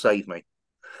Lord will save me.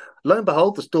 Lo and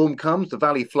behold, the storm comes, the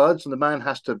valley floods, and the man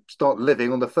has to start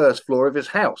living on the first floor of his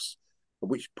house. At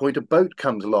which point a boat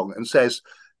comes along and says,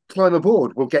 climb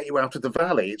aboard, we'll get you out of the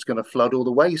valley. It's going to flood all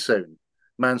the way soon.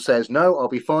 Man says, no, I'll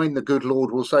be fine. The good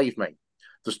Lord will save me.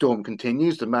 The storm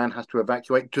continues. The man has to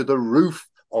evacuate to the roof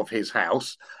of his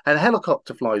house, and a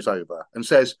helicopter flies over and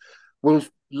says, we'll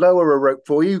lower a rope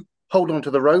for you. Hold on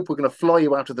to the rope. We're going to fly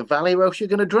you out of the valley or else you're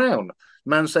going to drown.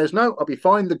 Man says, no, I'll be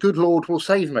fine. The good Lord will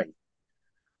save me.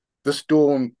 The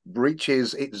storm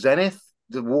reaches its zenith,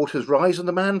 the waters rise, and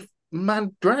the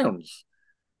man drowns.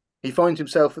 He finds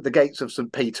himself at the gates of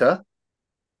St. Peter,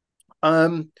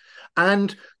 and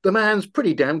the man's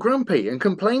pretty damn grumpy and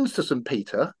complains to St.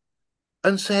 Peter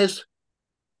and says,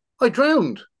 I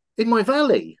drowned in my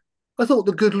valley. I thought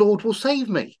the good Lord will save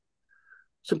me.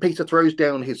 St. Peter throws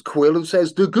down his quill and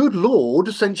says, the good Lord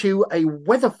sent you a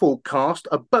weather forecast,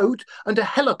 a boat, and a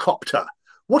helicopter.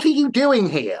 What are you doing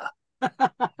here?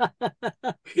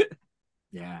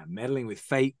 Yeah, meddling with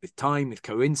fate, with time, with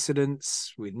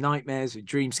coincidence, with nightmares, with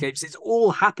dreamscapes. It's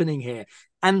all happening here.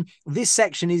 And this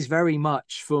section is very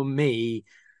much, for me,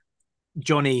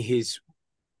 Johnny, his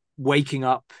waking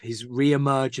up, his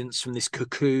re-emergence from this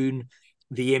cocoon,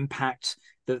 the impact,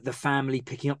 the family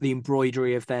picking up the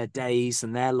embroidery of their days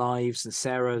and their lives, and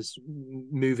Sarah's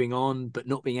moving on, but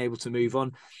not being able to move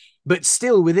on. But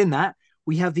still within that,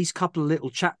 we have these couple of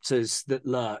little chapters that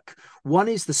lurk. One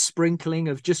is the sprinkling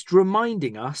of just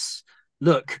reminding us,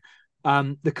 look,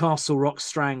 the Castle Rock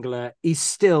Strangler is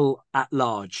still at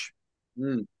large.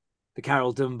 Mm. The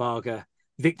Carol Dumbarger,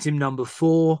 victim number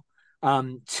 4,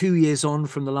 2 years on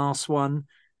from the last one.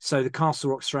 So the Castle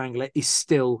Rock Strangler is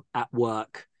still at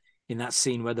work in that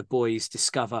scene where the boys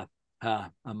discover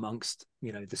her amongst,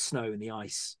 the snow and the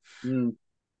ice. Mm.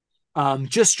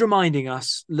 Just reminding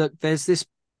us, look, there's this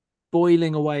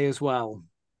boiling away as well.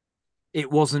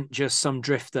 It wasn't just some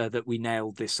drifter that we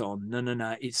nailed this on.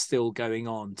 No. It's still going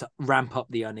on to ramp up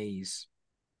the unease.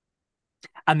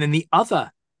 And then the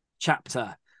other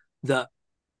chapter that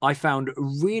I found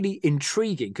really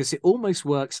intriguing, because it almost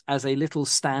works as a little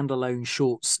standalone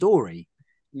short story,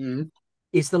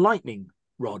 is the lightning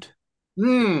rod.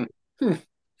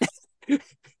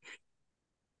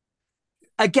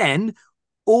 Again,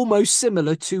 almost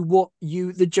similar to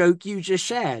the joke you just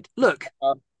shared. Look,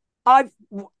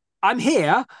 I'm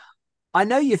here. I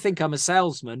know you think I'm a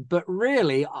salesman, but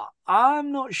really,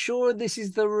 I'm not sure this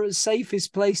is the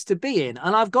safest place to be in.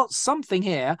 And I've got something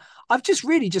here. I've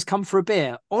just come for a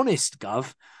beer. Honest,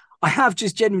 Gov. I have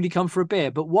just genuinely come for a beer.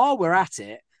 But while we're at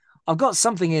it, I've got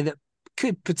something here that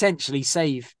could potentially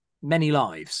save many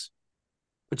lives.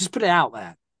 But just put it out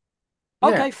there.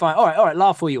 Okay, Yeah. fine. All right.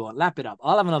 Laugh all you want. Lap it up.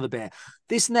 I'll have another beer.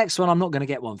 This next one, I'm not going to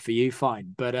get one for you.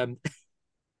 Fine. But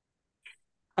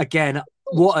again,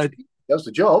 Does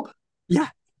the job. Yeah.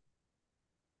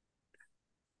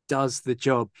 Does the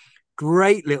job.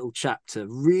 Great little chapter.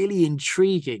 Really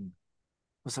intriguing.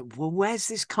 I was like, well, where's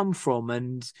this come from?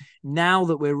 And now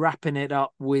that we're wrapping it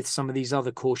up with some of these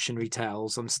other cautionary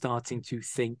tales, I'm starting to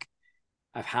think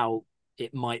of how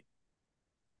it might,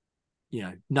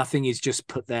 nothing is just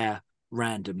put there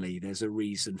randomly. There's a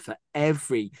reason for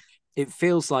it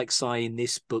feels like, Si, in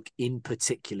this book in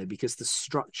particular, because the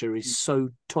structure is so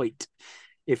tight,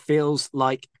 it feels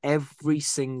like every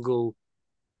single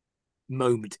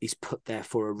moment is put there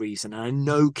for a reason. And I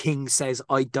know King says,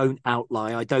 I don't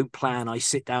outline, I don't plan, I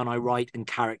sit down, I write, and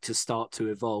characters start to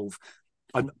evolve.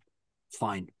 I'm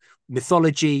fine.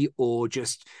 Mythology or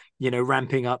just,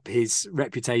 ramping up his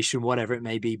reputation, whatever it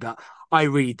may be. But I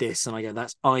read this and I go,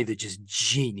 that's either just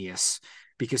genius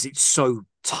because it's so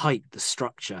tight, the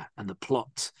structure and the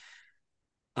plot,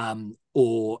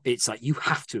 or it's like, you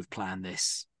have to have planned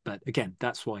this. But again,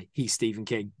 that's why he's Stephen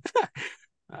King.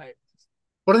 Right.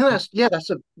 Well, I think that's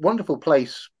a wonderful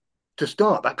place to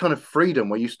start. That kind of freedom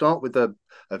where you start with a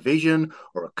vision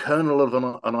or a kernel of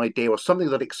an idea or something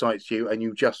that excites you, and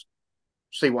you just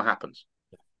see what happens.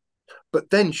 But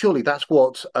then surely that's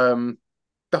what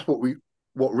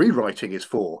rewriting is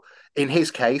for. In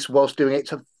his case, whilst doing it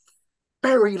to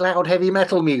very loud heavy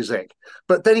metal music.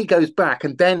 But then he goes back,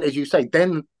 and then, as you say,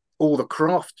 then all the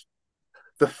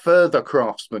further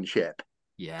craftsmanship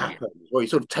happens, where he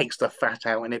sort of takes the fat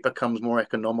out and it becomes more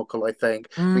economical, I think.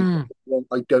 I mean,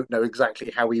 I don't know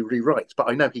exactly how he rewrites, but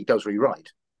I know he does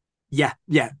rewrite. Yeah,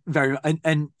 very.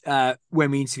 And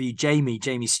when we interviewed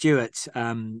Jamie Stewart,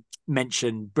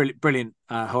 mentioned brilliant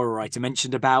horror writer,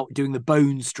 mentioned about doing the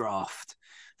Bones draft.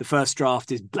 The first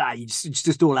draft is blah, it's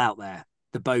just all out there,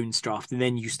 the Bones draft, and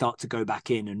then you start to go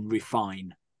back in and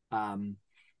refine.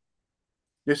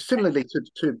 Similarly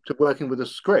to working with a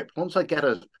script. Once I get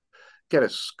a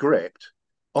script,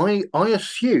 I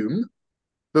assume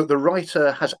that the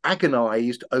writer has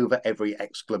agonized over every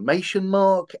exclamation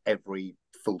mark, every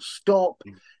full stop,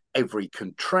 every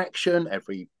contraction,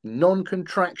 every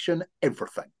non-contraction,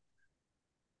 everything.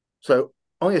 So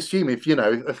I assume if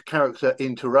a character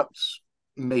interrupts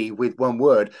me with one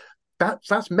word,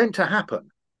 that's meant to happen.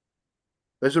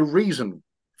 There's a reason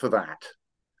for that.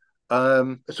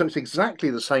 So it's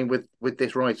exactly the same with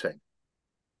this writing.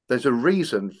 There's a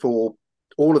reason for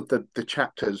all of the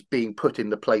chapters being put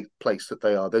in the place that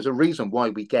they are. There's a reason why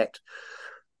we get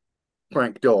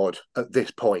Frank Dodd at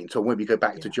this point, or when we go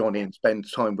back to Johnny and spend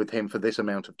time with him for this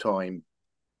amount of time.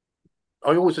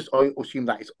 I assume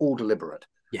that it's all deliberate.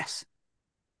 Yes.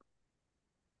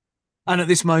 And at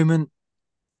this moment,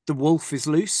 the wolf is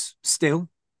loose still,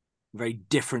 very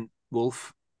different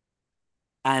wolf.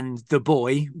 And the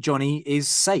boy, Johnny, is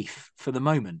safe for the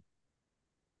moment.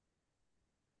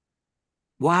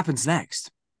 What happens next?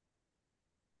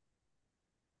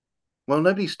 Well,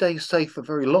 nobody stays safe for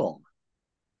very long,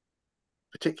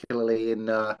 particularly in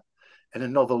a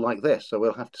novel like this. So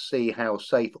we'll have to see how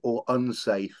safe or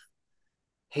unsafe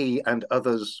he and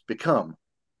others become.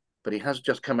 But he has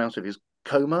just come out of his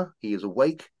coma. He is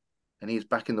awake and he is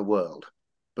back in the world.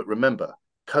 But remember,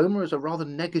 coma is a rather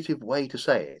negative way to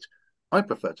say it. I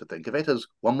prefer to think of it as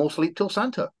one more sleep till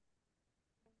Santa.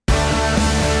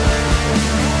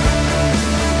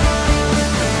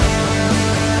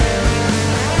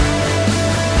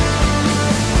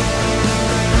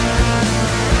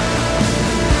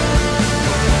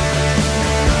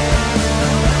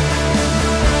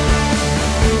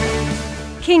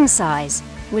 King Size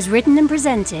was written and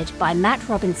presented by Matt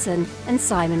Robinson and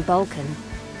Simon Balkan.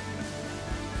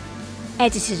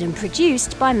 Edited and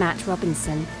produced by Matt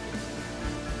Robinson.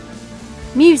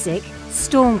 Music,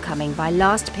 Storm Coming by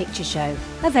Last Picture Show,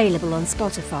 available on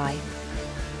Spotify.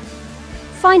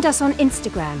 Find us on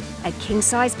Instagram at King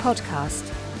Size Podcast.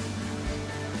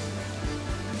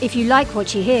 If you like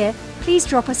what you hear, please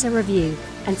drop us a review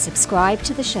and subscribe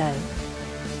to the show.